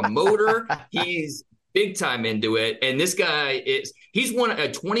a promoter. He's big time into it. And this guy he's won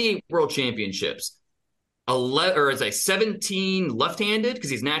 28 world championships. or 17 left-handed because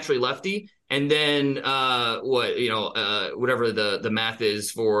he's naturally lefty, and then whatever the math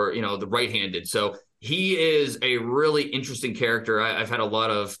is for the right-handed. So he is a really interesting character. I've had a lot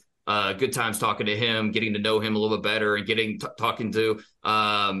of good times talking to him, getting to know him a little bit better, and talking to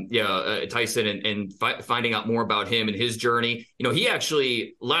Tyson and finding out more about him and his journey. He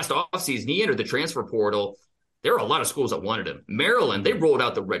actually last offseason he entered the transfer portal. There were a lot of schools that wanted him. Maryland, they rolled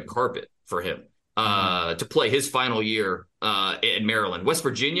out the red carpet for him to play his final year in Maryland. West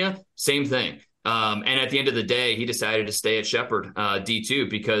Virginia, same thing. And at the end of the day, he decided to stay at Shepherd D2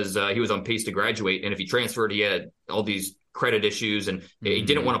 because he was on pace to graduate. And if he transferred, he had all these credit issues and he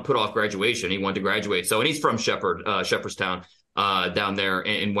didn't want to put off graduation. He wanted to graduate. So, and he's from Shepherdstown down there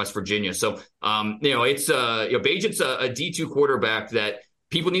in West Virginia. So, it's Bagent's a D2 quarterback that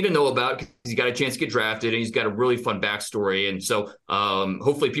people need to know about because he's got a chance to get drafted and he's got a really fun backstory. And so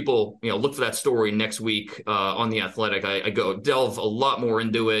hopefully people, look for that story next week on The Athletic. I go delve a lot more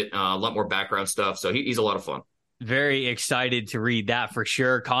into it, a lot more background stuff. So he's a lot of fun. Very excited to read that for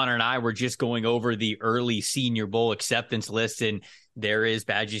sure. Connor and I were just going over the early Senior Bowl acceptance list, and there is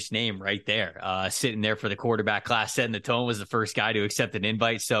Badge's name right there, sitting there for the quarterback class, setting the tone, was the first guy to accept an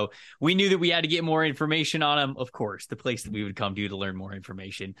invite. So we knew that we had to get more information on him. Of course, the place that we would come to learn more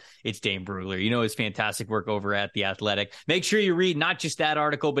information, it's Dane Brugler. His fantastic work over at The Athletic. Make sure you read not just that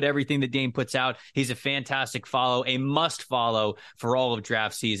article, but everything that Dane puts out. He's a fantastic follow, a must follow for all of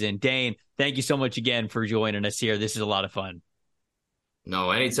draft season. Dane, thank you so much again for joining us here. This is a lot of fun.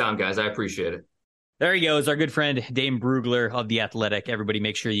 No, anytime, guys. I appreciate it. There he goes, our good friend Dane Brugler of The Athletic. Everybody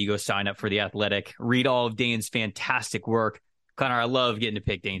make sure you go sign up for The Athletic. Read all of Dane's fantastic work. Connor, I love getting to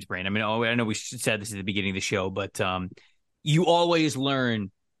pick Dane's brain. I mean, I know we said this at the beginning of the show, but you always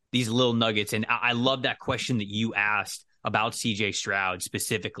learn these little nuggets. And I love that question that you asked about CJ Stroud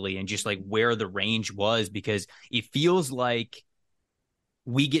specifically and just like where the range was, because it feels like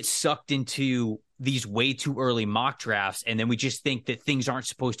we get sucked into these way too early mock drafts, and then we just think that things aren't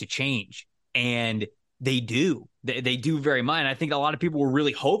supposed to change. And they do. They do very much. And I think a lot of people were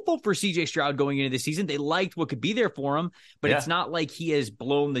really hopeful for CJ Stroud going into the season. They liked what could be there for him, but It's not like he has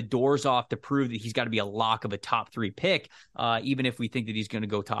blown the doors off to prove that he's got to be a lock of a top 3 pick, even if we think that he's going to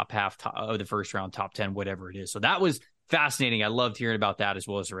go top half of the first round, top 10, whatever it is. So that was fascinating. I loved hearing about that as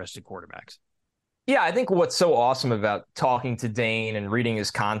well as the rest of the quarterbacks. Yeah, I think what's so awesome about talking to Dane and reading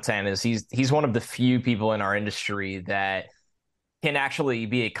his content is he's one of the few people in our industry that can actually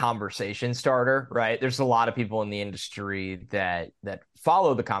be a conversation starter, right? There's a lot of people in the industry that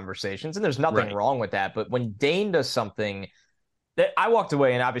follow the conversations, and there's nothing wrong with that. But when Dane does something that I walked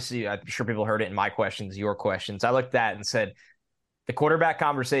away, and obviously I'm sure people heard it in my questions, your questions, I looked at and said, the quarterback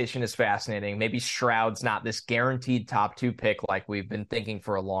conversation is fascinating. Maybe Stroud's not this guaranteed top 2 pick like we've been thinking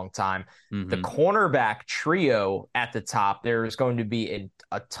for a long time. The cornerback trio at the top, there's going to be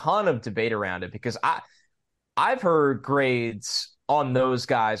a ton of debate around it because I've heard grades on those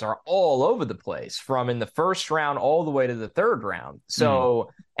guys are all over the place, from in the first round all the way to the third round. So,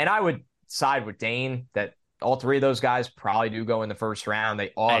 and I would side with Dane that all 3 of those guys probably do go in the first round.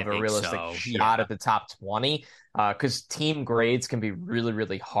 They all have a realistic shot at the top 20 because team grades can be really,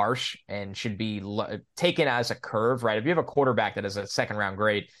 really harsh and should be taken as a curve, right? If you have a quarterback that has a second round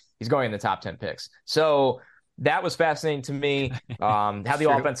grade, he's going in the top 10 picks. So that was fascinating to me. How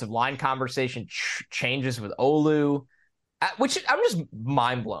the offensive line conversation changes with Olu, which I'm just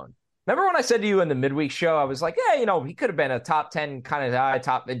mind blown. Remember when I said to you in the midweek show, I was like, yeah, he could have been a top 10 kind of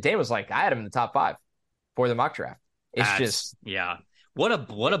guy. And Dane was like, I had him in the top 5 for the mock draft. What a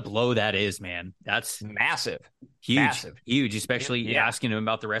blow that is, man. That's massive. Huge, especially asking him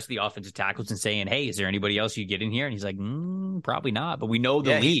about the rest of the offensive tackles and saying, hey, is there anybody else you get in here? And he's like, probably not. But we know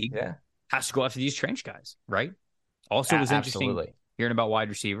the league has to go after these trench guys, right? Also, it was interesting hearing about wide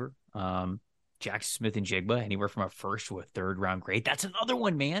receiver. Jackson Smith and Jigba, anywhere from a first to a third round grade. That's another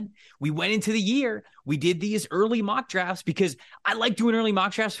one, man. We went into the year, we did these early mock drafts because I like doing early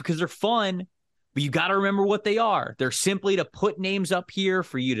mock drafts because they're fun, but you got to remember what they are. They're simply to put names up here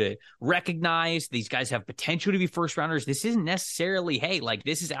for you to recognize these guys have potential to be first rounders. This isn't necessarily, hey, like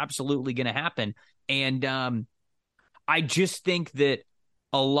this is absolutely going to happen. And I just think that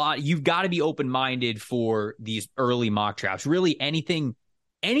you've got to be open-minded for these early mock drafts. Really anything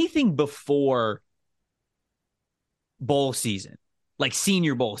before bowl season, like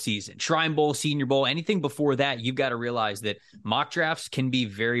Senior Bowl season, Shrine Bowl, Senior Bowl, anything before that, you've got to realize that mock drafts can be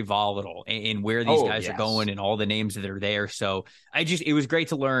very volatile in where these guys are going and all the names that are there. So it was great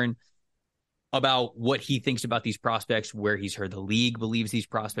to learn about what he thinks about these prospects, where he's heard the league believes these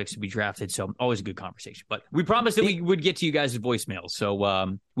prospects should be drafted. So always a good conversation. But we promised that we would get to you guys' voicemails.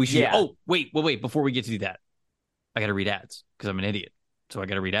 So we should. Yeah. Oh, wait. Before we get to do that, I got to read ads because I'm an idiot. So I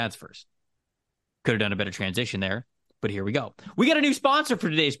got to read ads first. Could have done a better transition there, but here we go. We got a new sponsor for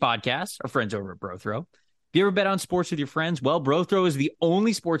today's podcast, our friends over at BroThrow. Have you ever bet on sports with your friends? Well, BroThrow is the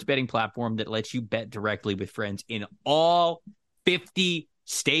only sports betting platform that lets you bet directly with friends in all 50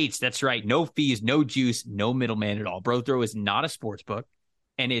 states. That's right. No fees, no juice, no middleman at all. BroThrow is not a sports book,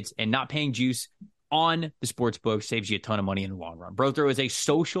 and not paying juice on the sports book saves you a ton of money in the long run. BroThrow is a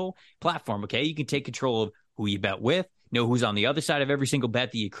social platform, okay? You can take control of who you bet with, know who's on the other side of every single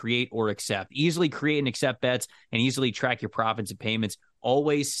bet that you create or accept. Easily create and accept bets and easily track your profits and payments.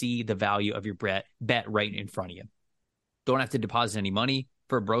 Always see the value of your bet right in front of you. Don't have to deposit any money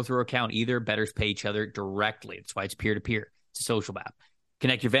for a BroThrow account either. Bettors pay each other directly. That's why it's peer-to-peer. It's a social app.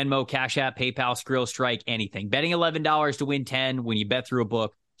 Connect your Venmo, Cash App, PayPal, Skrill, Strike, anything. Betting $11 to win 10 when you bet through a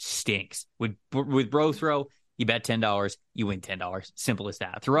book stinks. With BroThrow, you bet $10, you win $10. Simple as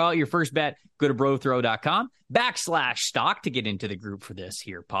that. Throw out your first bet. Go to brothrow.com/stock to get into the group for this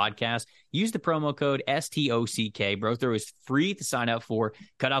here podcast. Use the promo code STOCK. BroThrow is free to sign up for.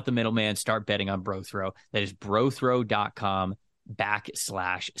 Cut out the middleman. Start betting on BroThrow. That is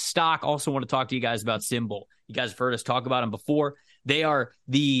brothrow.com/stock. Also want to talk to you guys about Symbol. You guys have heard us talk about them before. They are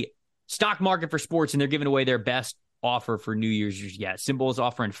the stock market for sports, and they're giving away their best offer for New Year's yet. Symbol is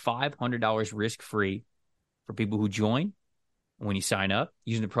offering $500 risk-free for people who join when you sign up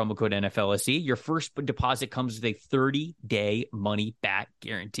using the promo code NFLSE. Your first deposit comes with a 30-day money-back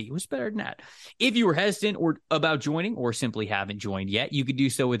guarantee. What's better than that? If you were hesitant about joining or simply haven't joined yet, you could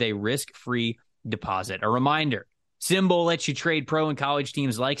do so with a risk-free deposit. A reminder, Symbol lets you trade pro and college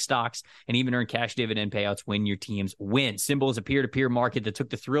teams like stocks and even earn cash dividend payouts when your teams win. Symbol is a peer-to-peer market that took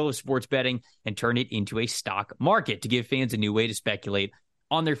the thrill of sports betting and turned it into a stock market to give fans a new way to speculate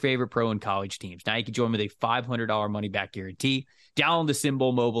on their favorite pro and college teams. Now you can join with a $500 money-back guarantee. Download the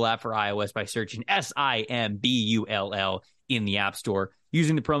Symbol mobile app for iOS by searching SIMBULL in the App Store.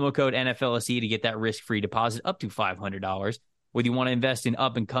 Using the promo code NFLSE to get that risk-free deposit up to $500. Whether you want to invest in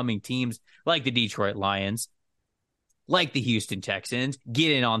up-and-coming teams like the Detroit Lions, like the Houston Texans,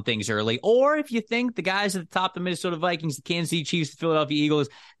 get in on things early. Or if you think the guys at the top, the Minnesota Vikings, the Kansas City Chiefs, the Philadelphia Eagles,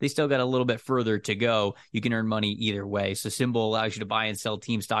 they still got a little bit further to go, you can earn money either way. So Symbol allows you to buy and sell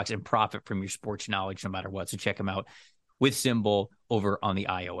team stocks and profit from your sports knowledge no matter what. So check them out with Symbol over on the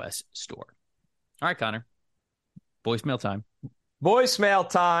iOS store. All right, Connor. Voicemail time. Voicemail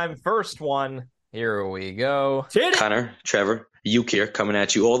time. First one. Here we go. Connor, Trevor, Yuke here, coming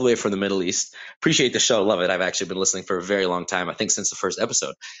at you all the way from the Middle East. Appreciate the show. Love it. I've actually been listening for a very long time, I think since the first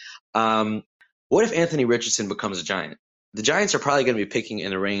episode. What if Anthony Richardson becomes a Giant? The Giants are probably going to be picking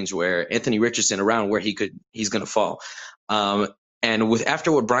in a range where Anthony Richardson, around where he's going to fall. And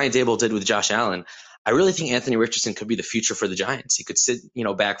after what Brian Daboll did with Josh Allen, I really think Anthony Richardson could be the future for the Giants. He could sit,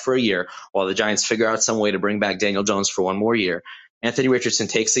 back for a year while the Giants figure out some way to bring back Daniel Jones for one more year. Anthony Richardson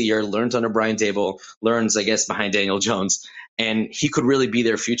takes a year, learns under Brian Daboll, learns, I guess, behind Daniel Jones, and he could really be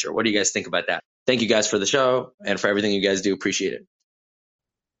their future. What do you guys think about that? Thank you guys for the show and for everything you guys do. Appreciate it.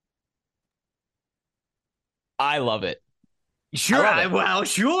 I love it. Sure. Well,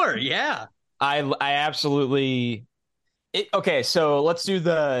 sure. Yeah. I absolutely. Okay, so let's do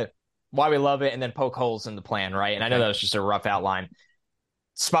the why we love it and then poke holes in the plan, right? And I know that was just a rough outline.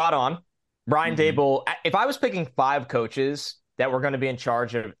 Spot on. Brian Daboll, if I was picking 5 coaches that were going to be in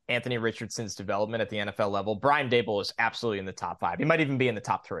charge of Anthony Richardson's development at the NFL level, Brian Daboll is absolutely in the top 5. He might even be in the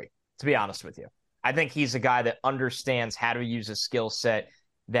top 3, to be honest with you. I think he's a guy that understands how to use a skill set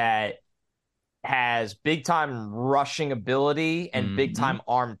that has big-time rushing ability and big-time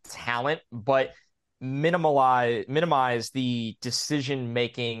arm talent, but minimize the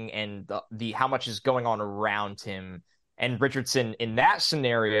decision-making and the how much is going on around him. And Richardson, in that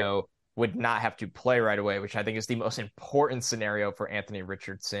scenario, would not have to play right away, which I think is the most important scenario for Anthony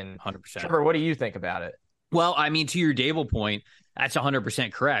Richardson. 100%. Trevor, what do you think about it? Well, I mean, to your Daboll point, that's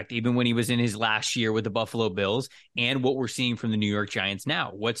 100% correct. Even when he was in his last year with the Buffalo Bills and what we're seeing from the New York Giants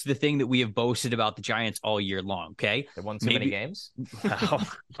now. What's the thing that we have boasted about the Giants all year long? Okay. They won too many games. Well,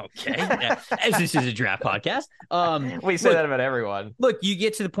 okay. As this is a draft podcast. We say that about everyone. Look, you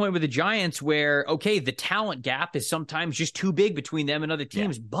get to the point with the Giants where, okay, the talent gap is sometimes just too big between them and other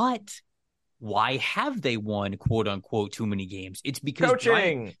teams, but why have they won, quote unquote, too many games? It's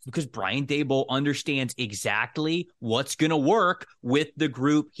because Brian Daboll understands exactly what's going to work with the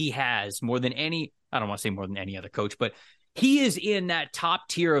group he has more than any. I don't want to say more than any other coach, but he is in that top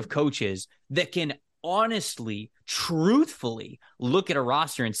tier of coaches that can honestly, truthfully look at a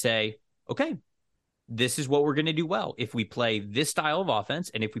roster and say, okay, this is what we're going to do well. If we play this style of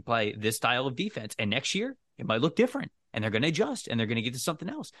offense and if we play this style of defense, and next year it might look different and they're going to adjust and they're going to get to something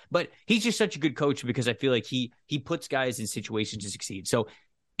else. But he's just such a good coach because I feel like he puts guys in situations to succeed. So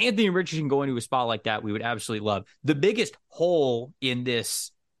Anthony Richardson going to a spot like that, we would absolutely love. The biggest hole in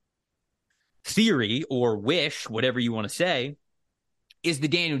this theory or wish, whatever you want to say, is the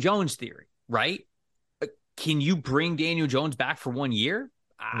Daniel Jones theory, right? Can you bring Daniel Jones back for 1 year?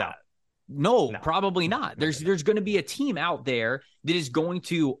 No, probably not. There's going to be a team out there that is going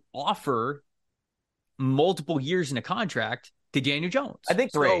to offer multiple years in a contract to Daniel Jones. I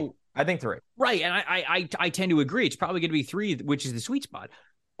think three. Right. And I tend to agree. It's probably going to be 3, which is the sweet spot.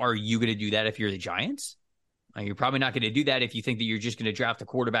 Are you going to do that if you're the Giants? You're probably not going to do that if you think that you're just going to draft a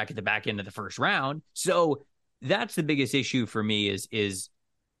quarterback at the back end of the first round. So that's the biggest issue for me is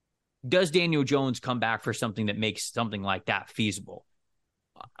does Daniel Jones come back for something that makes something like that feasible?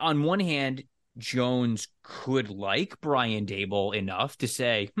 On one hand, Jones could like Brian Daboll enough to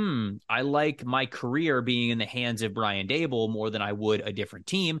say, I like my career being in the hands of Brian Daboll more than I would a different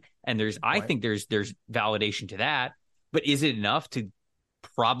team. And I think there's validation to that. But is it enough to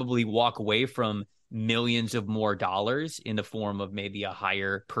probably walk away from millions of more dollars in the form of maybe a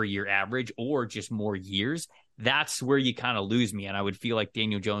higher per year average or just more years? That's where you kind of lose me. And I would feel like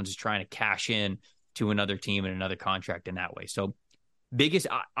Daniel Jones is trying to cash in to another team and another contract in that way. So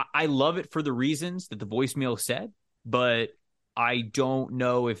I love it for the reasons that the voicemail said, but I don't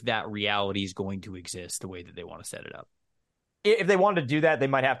know if that reality is going to exist the way that they want to set it up. If they wanted to do that, they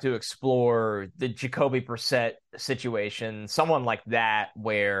might have to explore the Jacoby Brissett situation, someone like that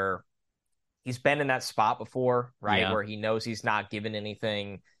where he's been in that spot before, right? Yeah. Where he knows he's not given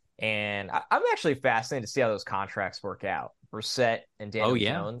anything. And I'm actually fascinated to see how those contracts work out. Brissett and Daniel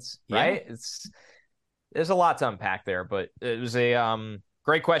Jones, right? Yeah. There's a lot to unpack there, but it was a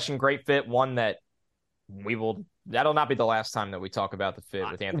great question, great fit, one that that'll not be the last time that we talk about the fit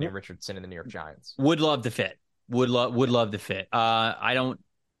with Anthony Richardson and the New York Giants. Would love the fit. Would love the fit. I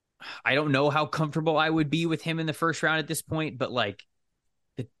don't know how comfortable I would be with him in the first round at this point, but like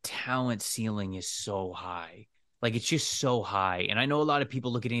the talent ceiling is so high. Like it's just so high. And I know a lot of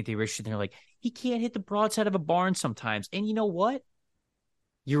people look at Anthony Richardson and they're like, he can't hit the broadside of a barn sometimes. And you know what?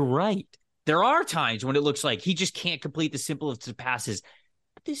 You're right. There are times when it looks like he just can't complete the simplest of passes.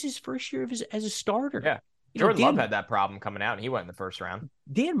 But this is his first year as a starter. Yeah. Jordan Love had that problem coming out, and he went in the first round.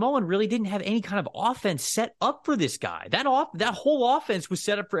 Dan Mullen really didn't have any kind of offense set up for this guy. That whole offense was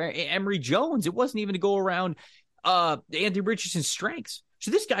set up for Emory Jones. It wasn't even to go around Anthony Richardson's strengths. So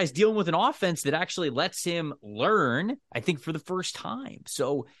this guy's dealing with an offense that actually lets him learn, I think, for the first time.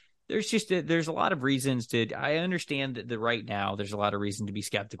 So there's a lot of reasons I understand that right now there's a lot of reason to be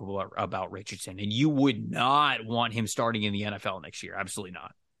skeptical about Richardson, and you would not want him starting in the NFL next year. Absolutely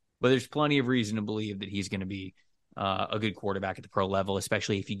not. But there's plenty of reason to believe that he's going to be a good quarterback at the pro level,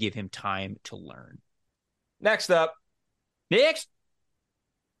 especially if you give him time to learn. Next.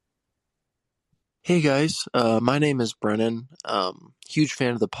 Hey guys, my name is Brennan. Huge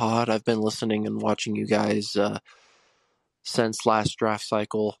fan of the pod. I've been listening and watching you guys since last draft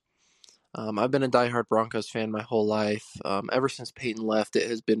cycle. I've been a diehard Broncos fan my whole life. Ever since Peyton left, it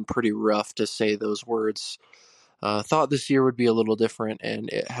has been pretty rough to say those words. Thought this year would be a little different, and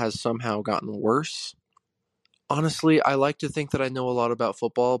it has somehow gotten worse. Honestly, I like to think that I know a lot about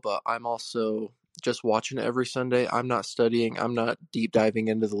football, but I'm also just watching it every Sunday. I'm not studying. I'm not deep diving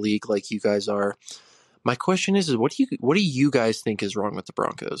into the league like you guys are. My question is what do you guys think is wrong with the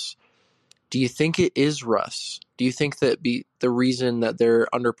Broncos? Do you think it is Russ? Do you think that the reason that they're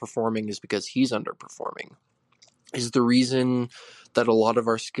underperforming is because he's underperforming? Is the reason that a lot of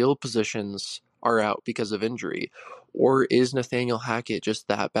our skill positions are out because of injury? Or is Nathaniel Hackett just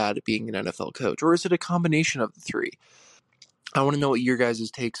that bad at being an NFL coach? Or is it a combination of the three? I want to know what your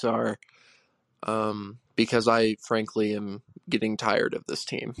guys' takes are, because I frankly am getting tired of this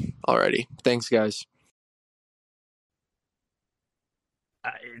team already. Thanks, guys.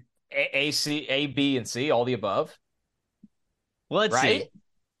 A, B, and C, all the above. Well, let's see.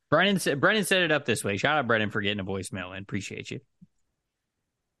 Brennan set it up this way. Shout out Brennan for getting a voicemail in. Appreciate you.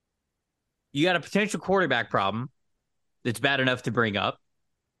 You got a potential quarterback problem that's bad enough to bring up.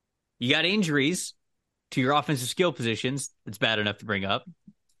 You got injuries to your offensive skill positions that's bad enough to bring up.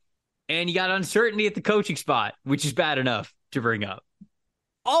 And you got uncertainty at the coaching spot, which is bad enough to bring up.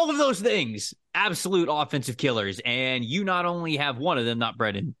 All of those things, absolute offensive killers. And you not only have one of them, not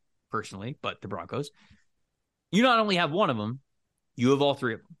Brennan personally, but the Broncos. You not only have one of them, you have all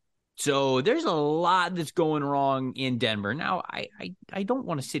three of them. So there's a lot that's going wrong in Denver. Now, I don't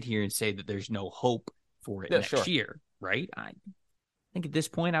want to sit here and say that there's no hope for it next year, right? think at this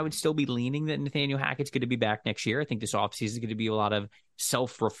point, I would still be leaning that Nathaniel Hackett's going to be back next year. I think this offseason is going to be a lot of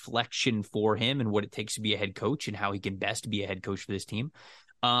self-reflection for him and what it takes to be a head coach and how he can best be a head coach for this team.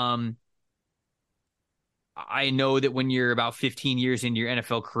 I know that when you're about 15 years into your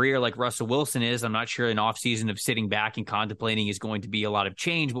NFL career, like Russell Wilson is, I'm not sure an offseason of sitting back and contemplating is going to be a lot of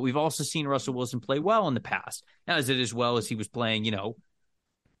change, but we've also seen Russell Wilson play well in the past. Now, is it as well as he was playing,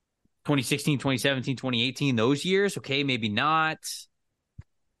 2016, 2017, 2018, those years? Okay, maybe not.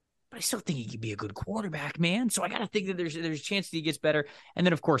 But I still think he could be a good quarterback, man. So I got to think that there's a chance that he gets better. And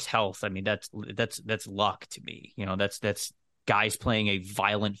then, of course, health. I mean, that's luck to me. That's guys playing a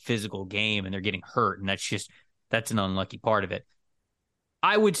violent physical game and they're getting hurt. And that's an unlucky part of it.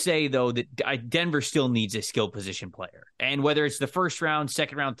 I would say, though, that Denver still needs a skill position player. And whether it's the first round,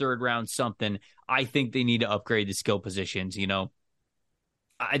 second round, third round, something, I think they need to upgrade the skill positions.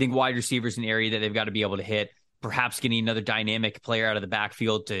 I think wide receiver is an area that they've got to be able to hit. Perhaps getting another dynamic player out of the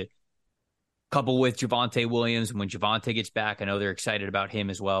backfield to couple with Javonte Williams. And when Javonte gets back, I know they're excited about him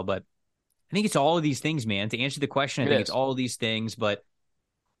as well. But I think it's all of these things, man. To answer the question, I think it's all of these things. But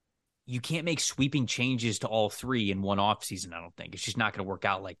you can't make sweeping changes to all three in one offseason, I don't think. It's just not going to work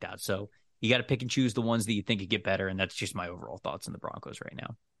out like that. So you got to pick and choose the ones that you think could get better. And that's just my overall thoughts on the Broncos right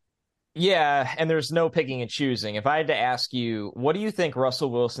now. Yeah, and there's no picking and choosing. If I had to ask you, what do you think Russell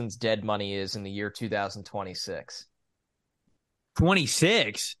Wilson's dead money is in the year 2026?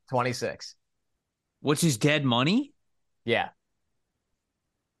 26? 26. What's his dead money? Yeah.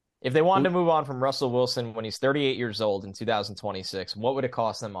 If they wanted to move on from Russell Wilson when he's 38 years old in 2026, what would it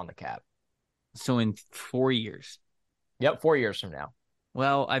cost them on the cap? So in 4 years. Yep, 4 years from now.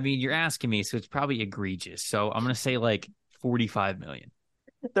 Well, I mean, you're asking me, so it's probably egregious. So I'm going to say like $45 million.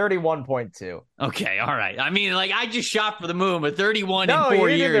 31.2. Okay, all right. I mean, like I just shot for the moon, but 31 in 4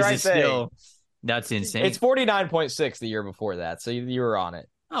 years is still, that's insane. It's 49.6 the year before that, so you were on it.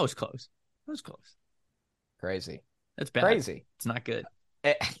 I was close. Crazy. That's bad. Crazy. It's not good.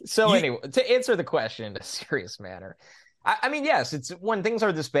 So anyway, to answer the question in a serious manner, I mean, yes, it's when things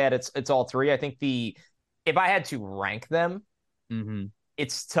are this bad, it's all three. I think if I had to rank them,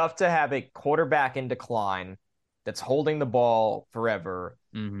 it's tough to have a quarterback in decline that's holding the ball forever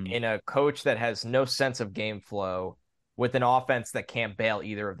in a coach that has no sense of game flow with an offense that can't bail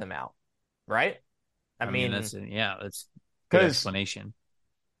either of them out. Right? I mean that's a good explanation.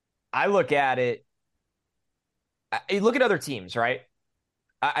 I look at it. You look at other teams, right?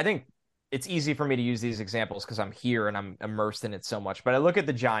 I think it's easy for me to use these examples because I'm here and I'm immersed in it so much. But I look at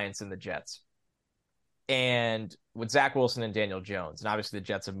the Giants and the Jets. And with Zach Wilson and Daniel Jones, and obviously the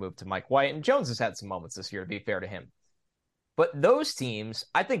Jets have moved to Mike White, and Jones has had some moments this year, to be fair to him. But those teams,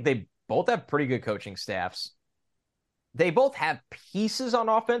 I think they both have pretty good coaching staffs. They both have pieces on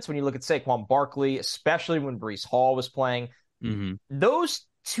offense. When you look at Saquon Barkley, especially when Breece Hall was playing, those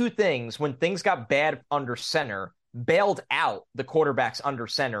two things, when things got bad under center, bailed out the quarterbacks under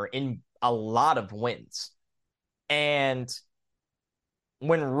center in a lot of wins. And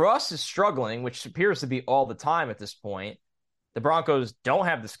when Russ is struggling, which appears to be all the time at this point, the Broncos don't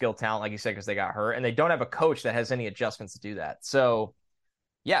have the skill talent, like you said, because they got hurt, and they don't have a coach that has any adjustments to do that. So,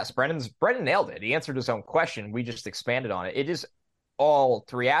 yes, Brendan nailed it. He answered his own question. We just expanded on it. It is all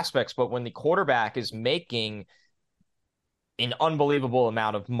three aspects, but when the quarterback is making an unbelievable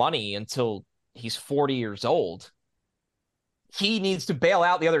amount of money until he's 40 years old, he needs to bail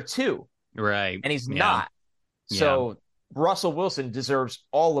out the other two. Right. And he's not. So Russell Wilson deserves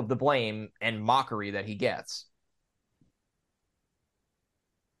all of the blame and mockery that he gets.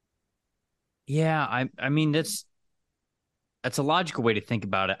 Yeah, I mean, that's a logical way to think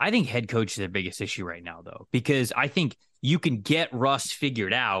about it. I think head coach is their biggest issue right now, though, because I think you can get Russ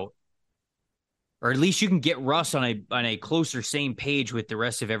figured out, or at least you can get Russ on a closer same page with the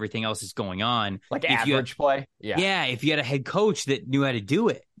rest of everything else that's going on. Like average play? Yeah, if you had a head coach that knew how to do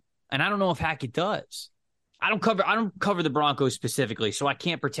it. And I don't know if Hackett does. I don't cover the Broncos specifically, so I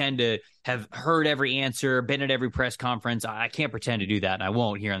can't pretend to have heard every answer, been at every press conference. I can't pretend to do that, and I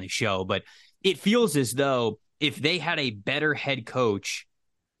won't here on the show. But it feels as though if they had a better head coach,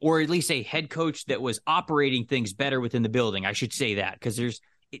 or at least a head coach that was operating things better within the building, I should say that, because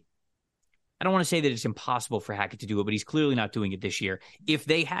I don't want to say that it's impossible for Hackett to do it, but he's clearly not doing it this year. If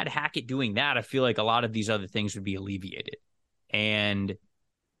they had Hackett doing that, I feel like a lot of these other things would be alleviated. And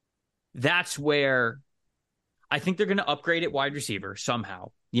that's where I think they're going to upgrade at wide receiver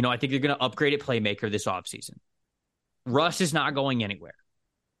somehow. I think they're going to upgrade at playmaker this offseason. Russ is not going anywhere.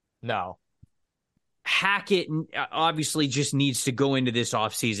 No. Hackett obviously just needs to go into this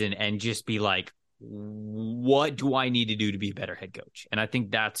offseason and just be like, what do I need to do to be a better head coach? And I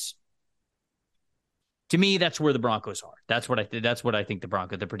think that's To me, that's where the Broncos are. That's what I think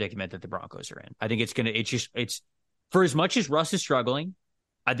the predicament that the Broncos are in. I think it's for as much as Russ is struggling,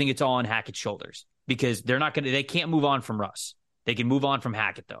 I think it's all on Hackett's shoulders because they can't move on from Russ. They can move on from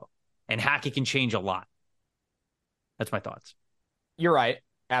Hackett though. And Hackett can change a lot. That's my thoughts. You're right.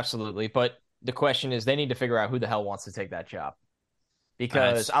 Absolutely. But the question is they need to figure out who the hell wants to take that job.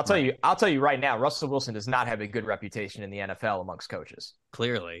 Because I'll tell you right now, Russell Wilson does not have a good reputation in the NFL amongst coaches.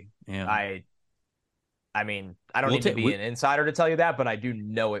 Clearly. Yeah. I mean, I don't need to be an insider to tell you that, but I do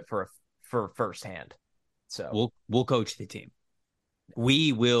know it for firsthand. So we'll coach the team.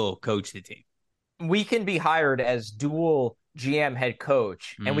 We will coach the team. We can be hired as dual GM head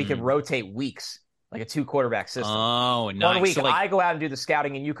coach, and we can rotate weeks like a 2-quarterback system. Oh, nice. 1 week I go out and do the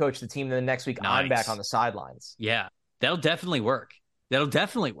scouting, and you coach the team. Then the next week I'm back on the sidelines. Yeah, that'll definitely work.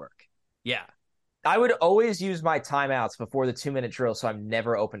 Yeah. I would always use my timeouts before the 2-minute drill, so I'm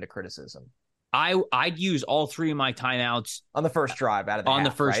never open to criticism. I'd use all 3 of my timeouts on the first drive out of the half,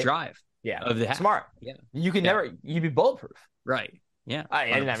 the first right? drive. Yeah, of the half. Smart. Yeah, you can never. You'd be bulletproof. Right. Yeah. I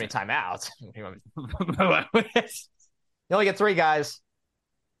didn't have any timeouts. You only get 3 guys.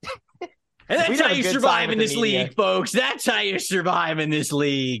 And that's how you survive in this league, folks. That's how you survive in this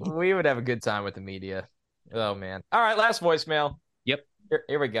league. We would have a good time with the media. Oh, man. All right, last voicemail. Yep.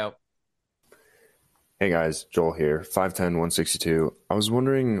 Here we go. Hey, guys. Joel here, 5'10", 162. I was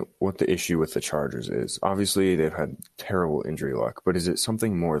wondering what the issue with the Chargers is. Obviously, they've had terrible injury luck, but is it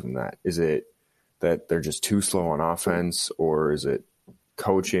something more than that? Is it that they're just too slow on offense, or is it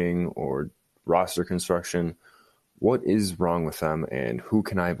coaching or roster construction? What is wrong with them, and who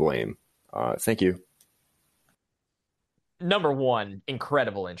can I blame? Thank you. Number one,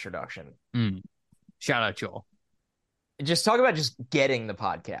 incredible introduction. Shout out, Joel. Just talk about just getting the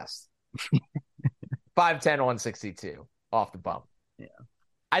podcast. 5'10", 162 off the bump. Yeah.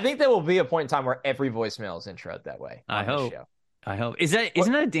 I think there will be a point in time where every voicemail is introed that way. I hope. Isn't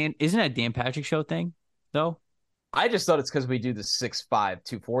that a Dan Patrick Show thing though? I just thought it's because we do the 6'5",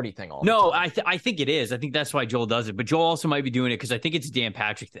 240 thing all the time. I think it is. I think that's why Joel does it. But Joel also might be doing it because I think it's a Dan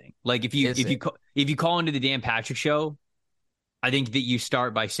Patrick thing. Like if you call into the Dan Patrick Show, I think that you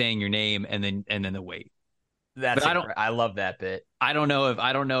start by saying your name and then the weight. I love that bit. I don't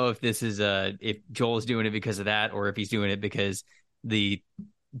know if this is if Joel is doing it because of that or if he's doing it because the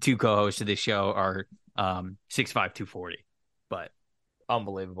 2 co-hosts of this show are 6'5", 240. But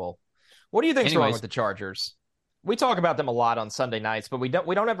unbelievable. What do you think's wrong with the Chargers? We talk about them a lot on Sunday nights, but we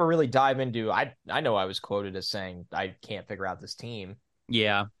don't ever really dive into. I know I was quoted as saying I can't figure out this team.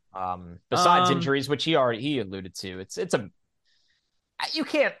 Yeah. Besides injuries, which he alluded to, you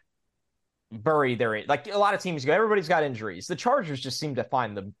can't bury their, like a lot of teams go. Everybody's got injuries. The Chargers just seem to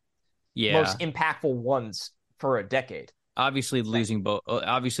find the most impactful ones for a decade. Obviously, losing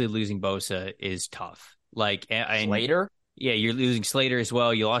Bosa is tough. Like Slater. Yeah, you're losing Slater as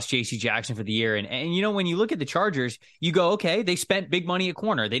well. You lost J.C. Jackson for the year. And you know, when you look at the Chargers, you go, okay, they spent big money at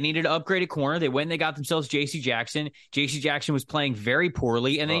corner. They needed to upgrade at corner. They went and they got themselves J.C. Jackson. J.C. Jackson was playing very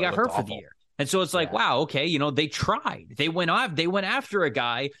poorly, and then he got hurt for the year. And so it's like, wow, okay, you know, they tried. They went after a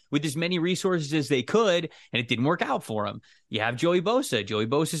guy with as many resources as they could, and it didn't work out for him. You have Joey Bosa. Joey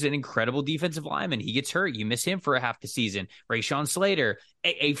Bosa is an incredible defensive lineman. He gets hurt. You miss him for a half the season. Rashawn Slater,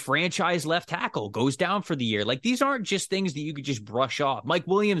 a franchise left tackle, goes down for the year. Like, these aren't just things that you could just brush off. Mike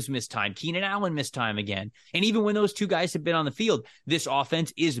Williams missed time. Keenan Allen missed time again. And even when those 2 guys have been on the field, this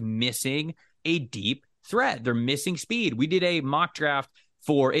offense is missing a deep threat. They're missing speed. We did a mock draft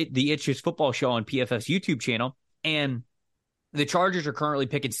for the Itch's Football Show on PFF's YouTube channel, and the Chargers are currently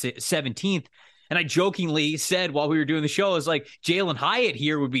picking 17th. And I jokingly said while we were doing the show, I was like, Jalen Hyatt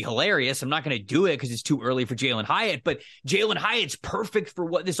here would be hilarious. I'm not going to do it because it's too early for Jalen Hyatt, but Jalen Hyatt's perfect for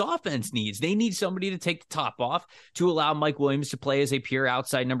what this offense needs. They need somebody to take the top off, to allow Mike Williams to play as a pure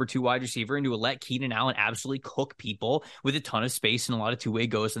outside number 2 wide receiver, and to let Keenan Allen absolutely cook people with a ton of space and a lot of two-way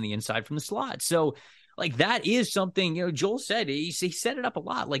goes on the inside from the slot. So, like, that is something, you know, Joel said, he set it up a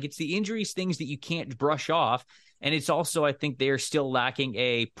lot. Like, it's the injuries, things that you can't brush off. And it's also, I think they're still lacking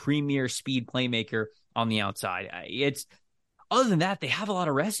a premier speed playmaker on the outside. Other than that, they have a lot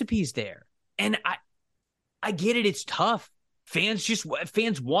of recipes there. And I get it. It's tough.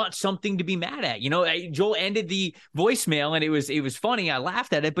 Fans want something to be mad at. You know, Joel ended the voicemail and it was funny. I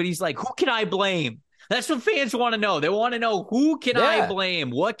laughed at it, but he's like, who can I blame? That's what fans want to know. They want to know, who can I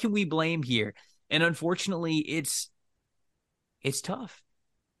blame? What can we blame here? And unfortunately, it's tough.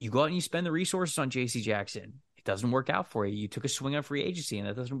 You go out and you spend the resources on J.C. Jackson. It doesn't work out for you. You took a swing on free agency, and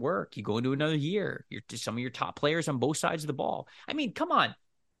that doesn't work. You go into another year. You're some of your top players on both sides of the ball. I mean, come on.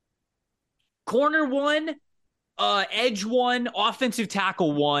 Corner 1, edge 1, offensive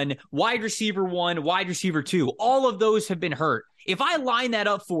tackle 1, wide receiver 1, wide receiver 2. All of those have been hurt. If I line that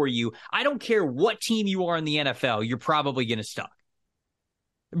up for you, I don't care what team you are in the NFL, you're probably going to suck.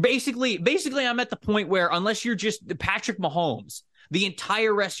 Basically, I'm at the point where unless you're just Patrick Mahomes, the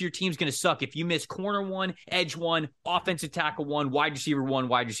entire rest of your team's going to suck if you miss corner 1, edge 1, offensive tackle 1, wide receiver 1,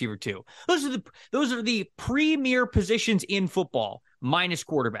 wide receiver 2. Those are the premier positions in football, minus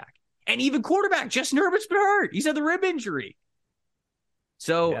quarterback. And even quarterback, Justin Herbert's been hurt. He's had the rib injury.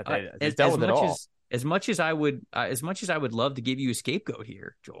 So as much as I would love to give you a scapegoat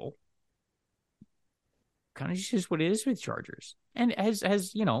here, Joel, kind of just what it is with Chargers. And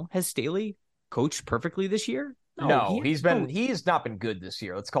has Staley coached perfectly this year? No, he's not been good this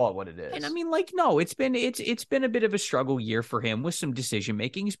year. Let's call it what it is. And I mean, no, it's been a bit of a struggle year for him with some decision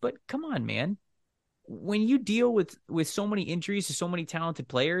makings, but come on, man. When you deal with so many injuries to so many talented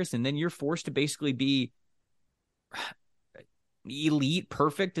players, and then you're forced to basically be elite,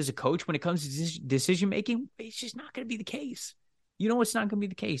 perfect as a coach when it comes to decision making, it's just not going to be the case. It's not going to be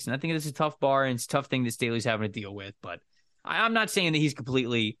the case. And I think it's a tough bar, and it's a tough thing that Staley's having to deal with. But I'm not saying that he's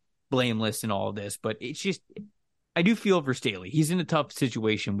completely blameless in all of this, but it's just, I do feel for Staley. He's in a tough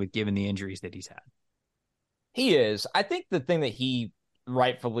situation given the injuries that he's had. He is. I think the thing that he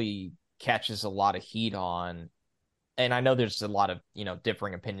rightfully catches a lot of heat on, and I know there's a lot of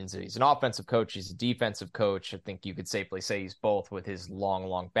differing opinions that he's an offensive coach, he's a defensive coach. I think you could safely say he's both with his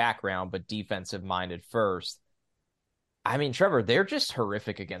long background, but defensive minded first. I mean, Trevor, they're just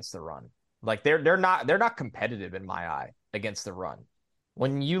horrific against the run. Like they're not competitive in my eye against the run.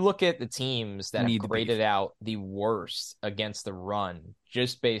 When you look at the teams that have graded out the worst against the run,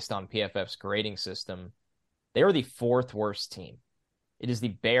 just based on PFF's grading system, they are the 4th worst team. It is the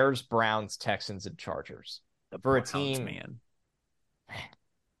Bears, Browns, Texans, and Chargers. For a team, man.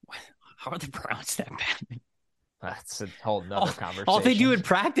 How are the Browns that bad? That's a whole nother conversation. All they do in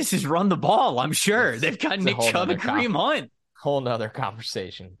practice is run the ball, I'm sure. They've got Nick Chubb and Kareem Hunt. Whole nother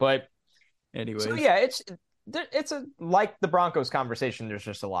conversation. But anyways. So yeah, it's like the Broncos conversation. There's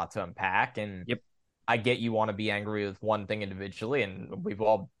just a lot to unpack. And I get you want to be angry with one thing individually. And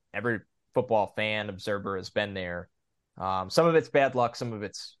every football fan, observer has been there. Some of it's bad luck. Some of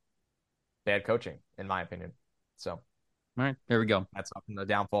it's bad coaching, in my opinion. So, all right, there we go. That's often the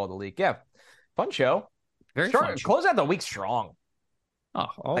downfall of the league. Yeah, fun show. Very fun. Close out the week strong. Oh,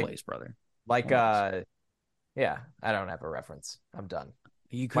 always, brother. Always. Yeah. I don't have a reference. I'm done.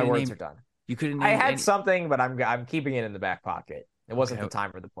 My words are done. You couldn't. I had something, but I'm keeping it in the back pocket. It wasn't the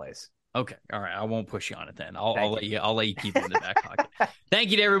time or the place. Okay. All right. I won't push you on it then. I'll let you keep it in the back pocket.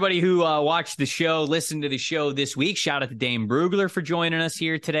 Thank you to everybody who watched the show, listened to the show this week. Shout out to Dane Brugler for joining us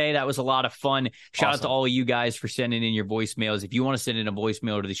here today. That was a lot of fun. Shout out to all of you guys for sending in your voicemails. If you want to send in a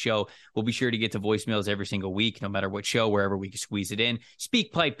voicemail to the show, we'll be sure to get to voicemails every single week, no matter what show, wherever we can squeeze it in.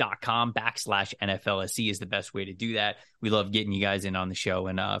 Speakpipe.com/NFLSC is the best way to do that. We love getting you guys in on the show,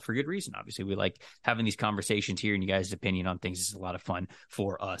 and for good reason. Obviously, we like having these conversations here, and you guys' opinion on things is a lot of fun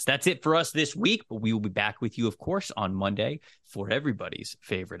for us. That's it for us this week, but we will be back with you, of course, on Monday for everybody's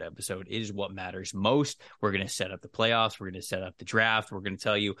favorite episode. It is what matters most. We're going to set up the playoffs. We're going to set up the draft. We're going to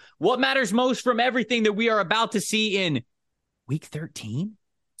tell you what matters most from everything that we are about to see in week 13.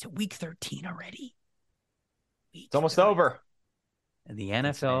 Is it week 13 already? It's almost over. And the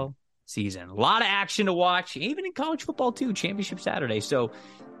NFL season. A lot of action to watch, even in college football too. Championship Saturday. So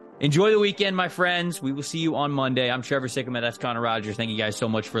enjoy the weekend, my friends. We will see you on Monday. I'm Trevor Sickman. That's Connor Rogers. Thank you guys so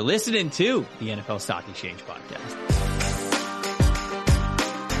much for listening to the NFL Stock Exchange Podcast.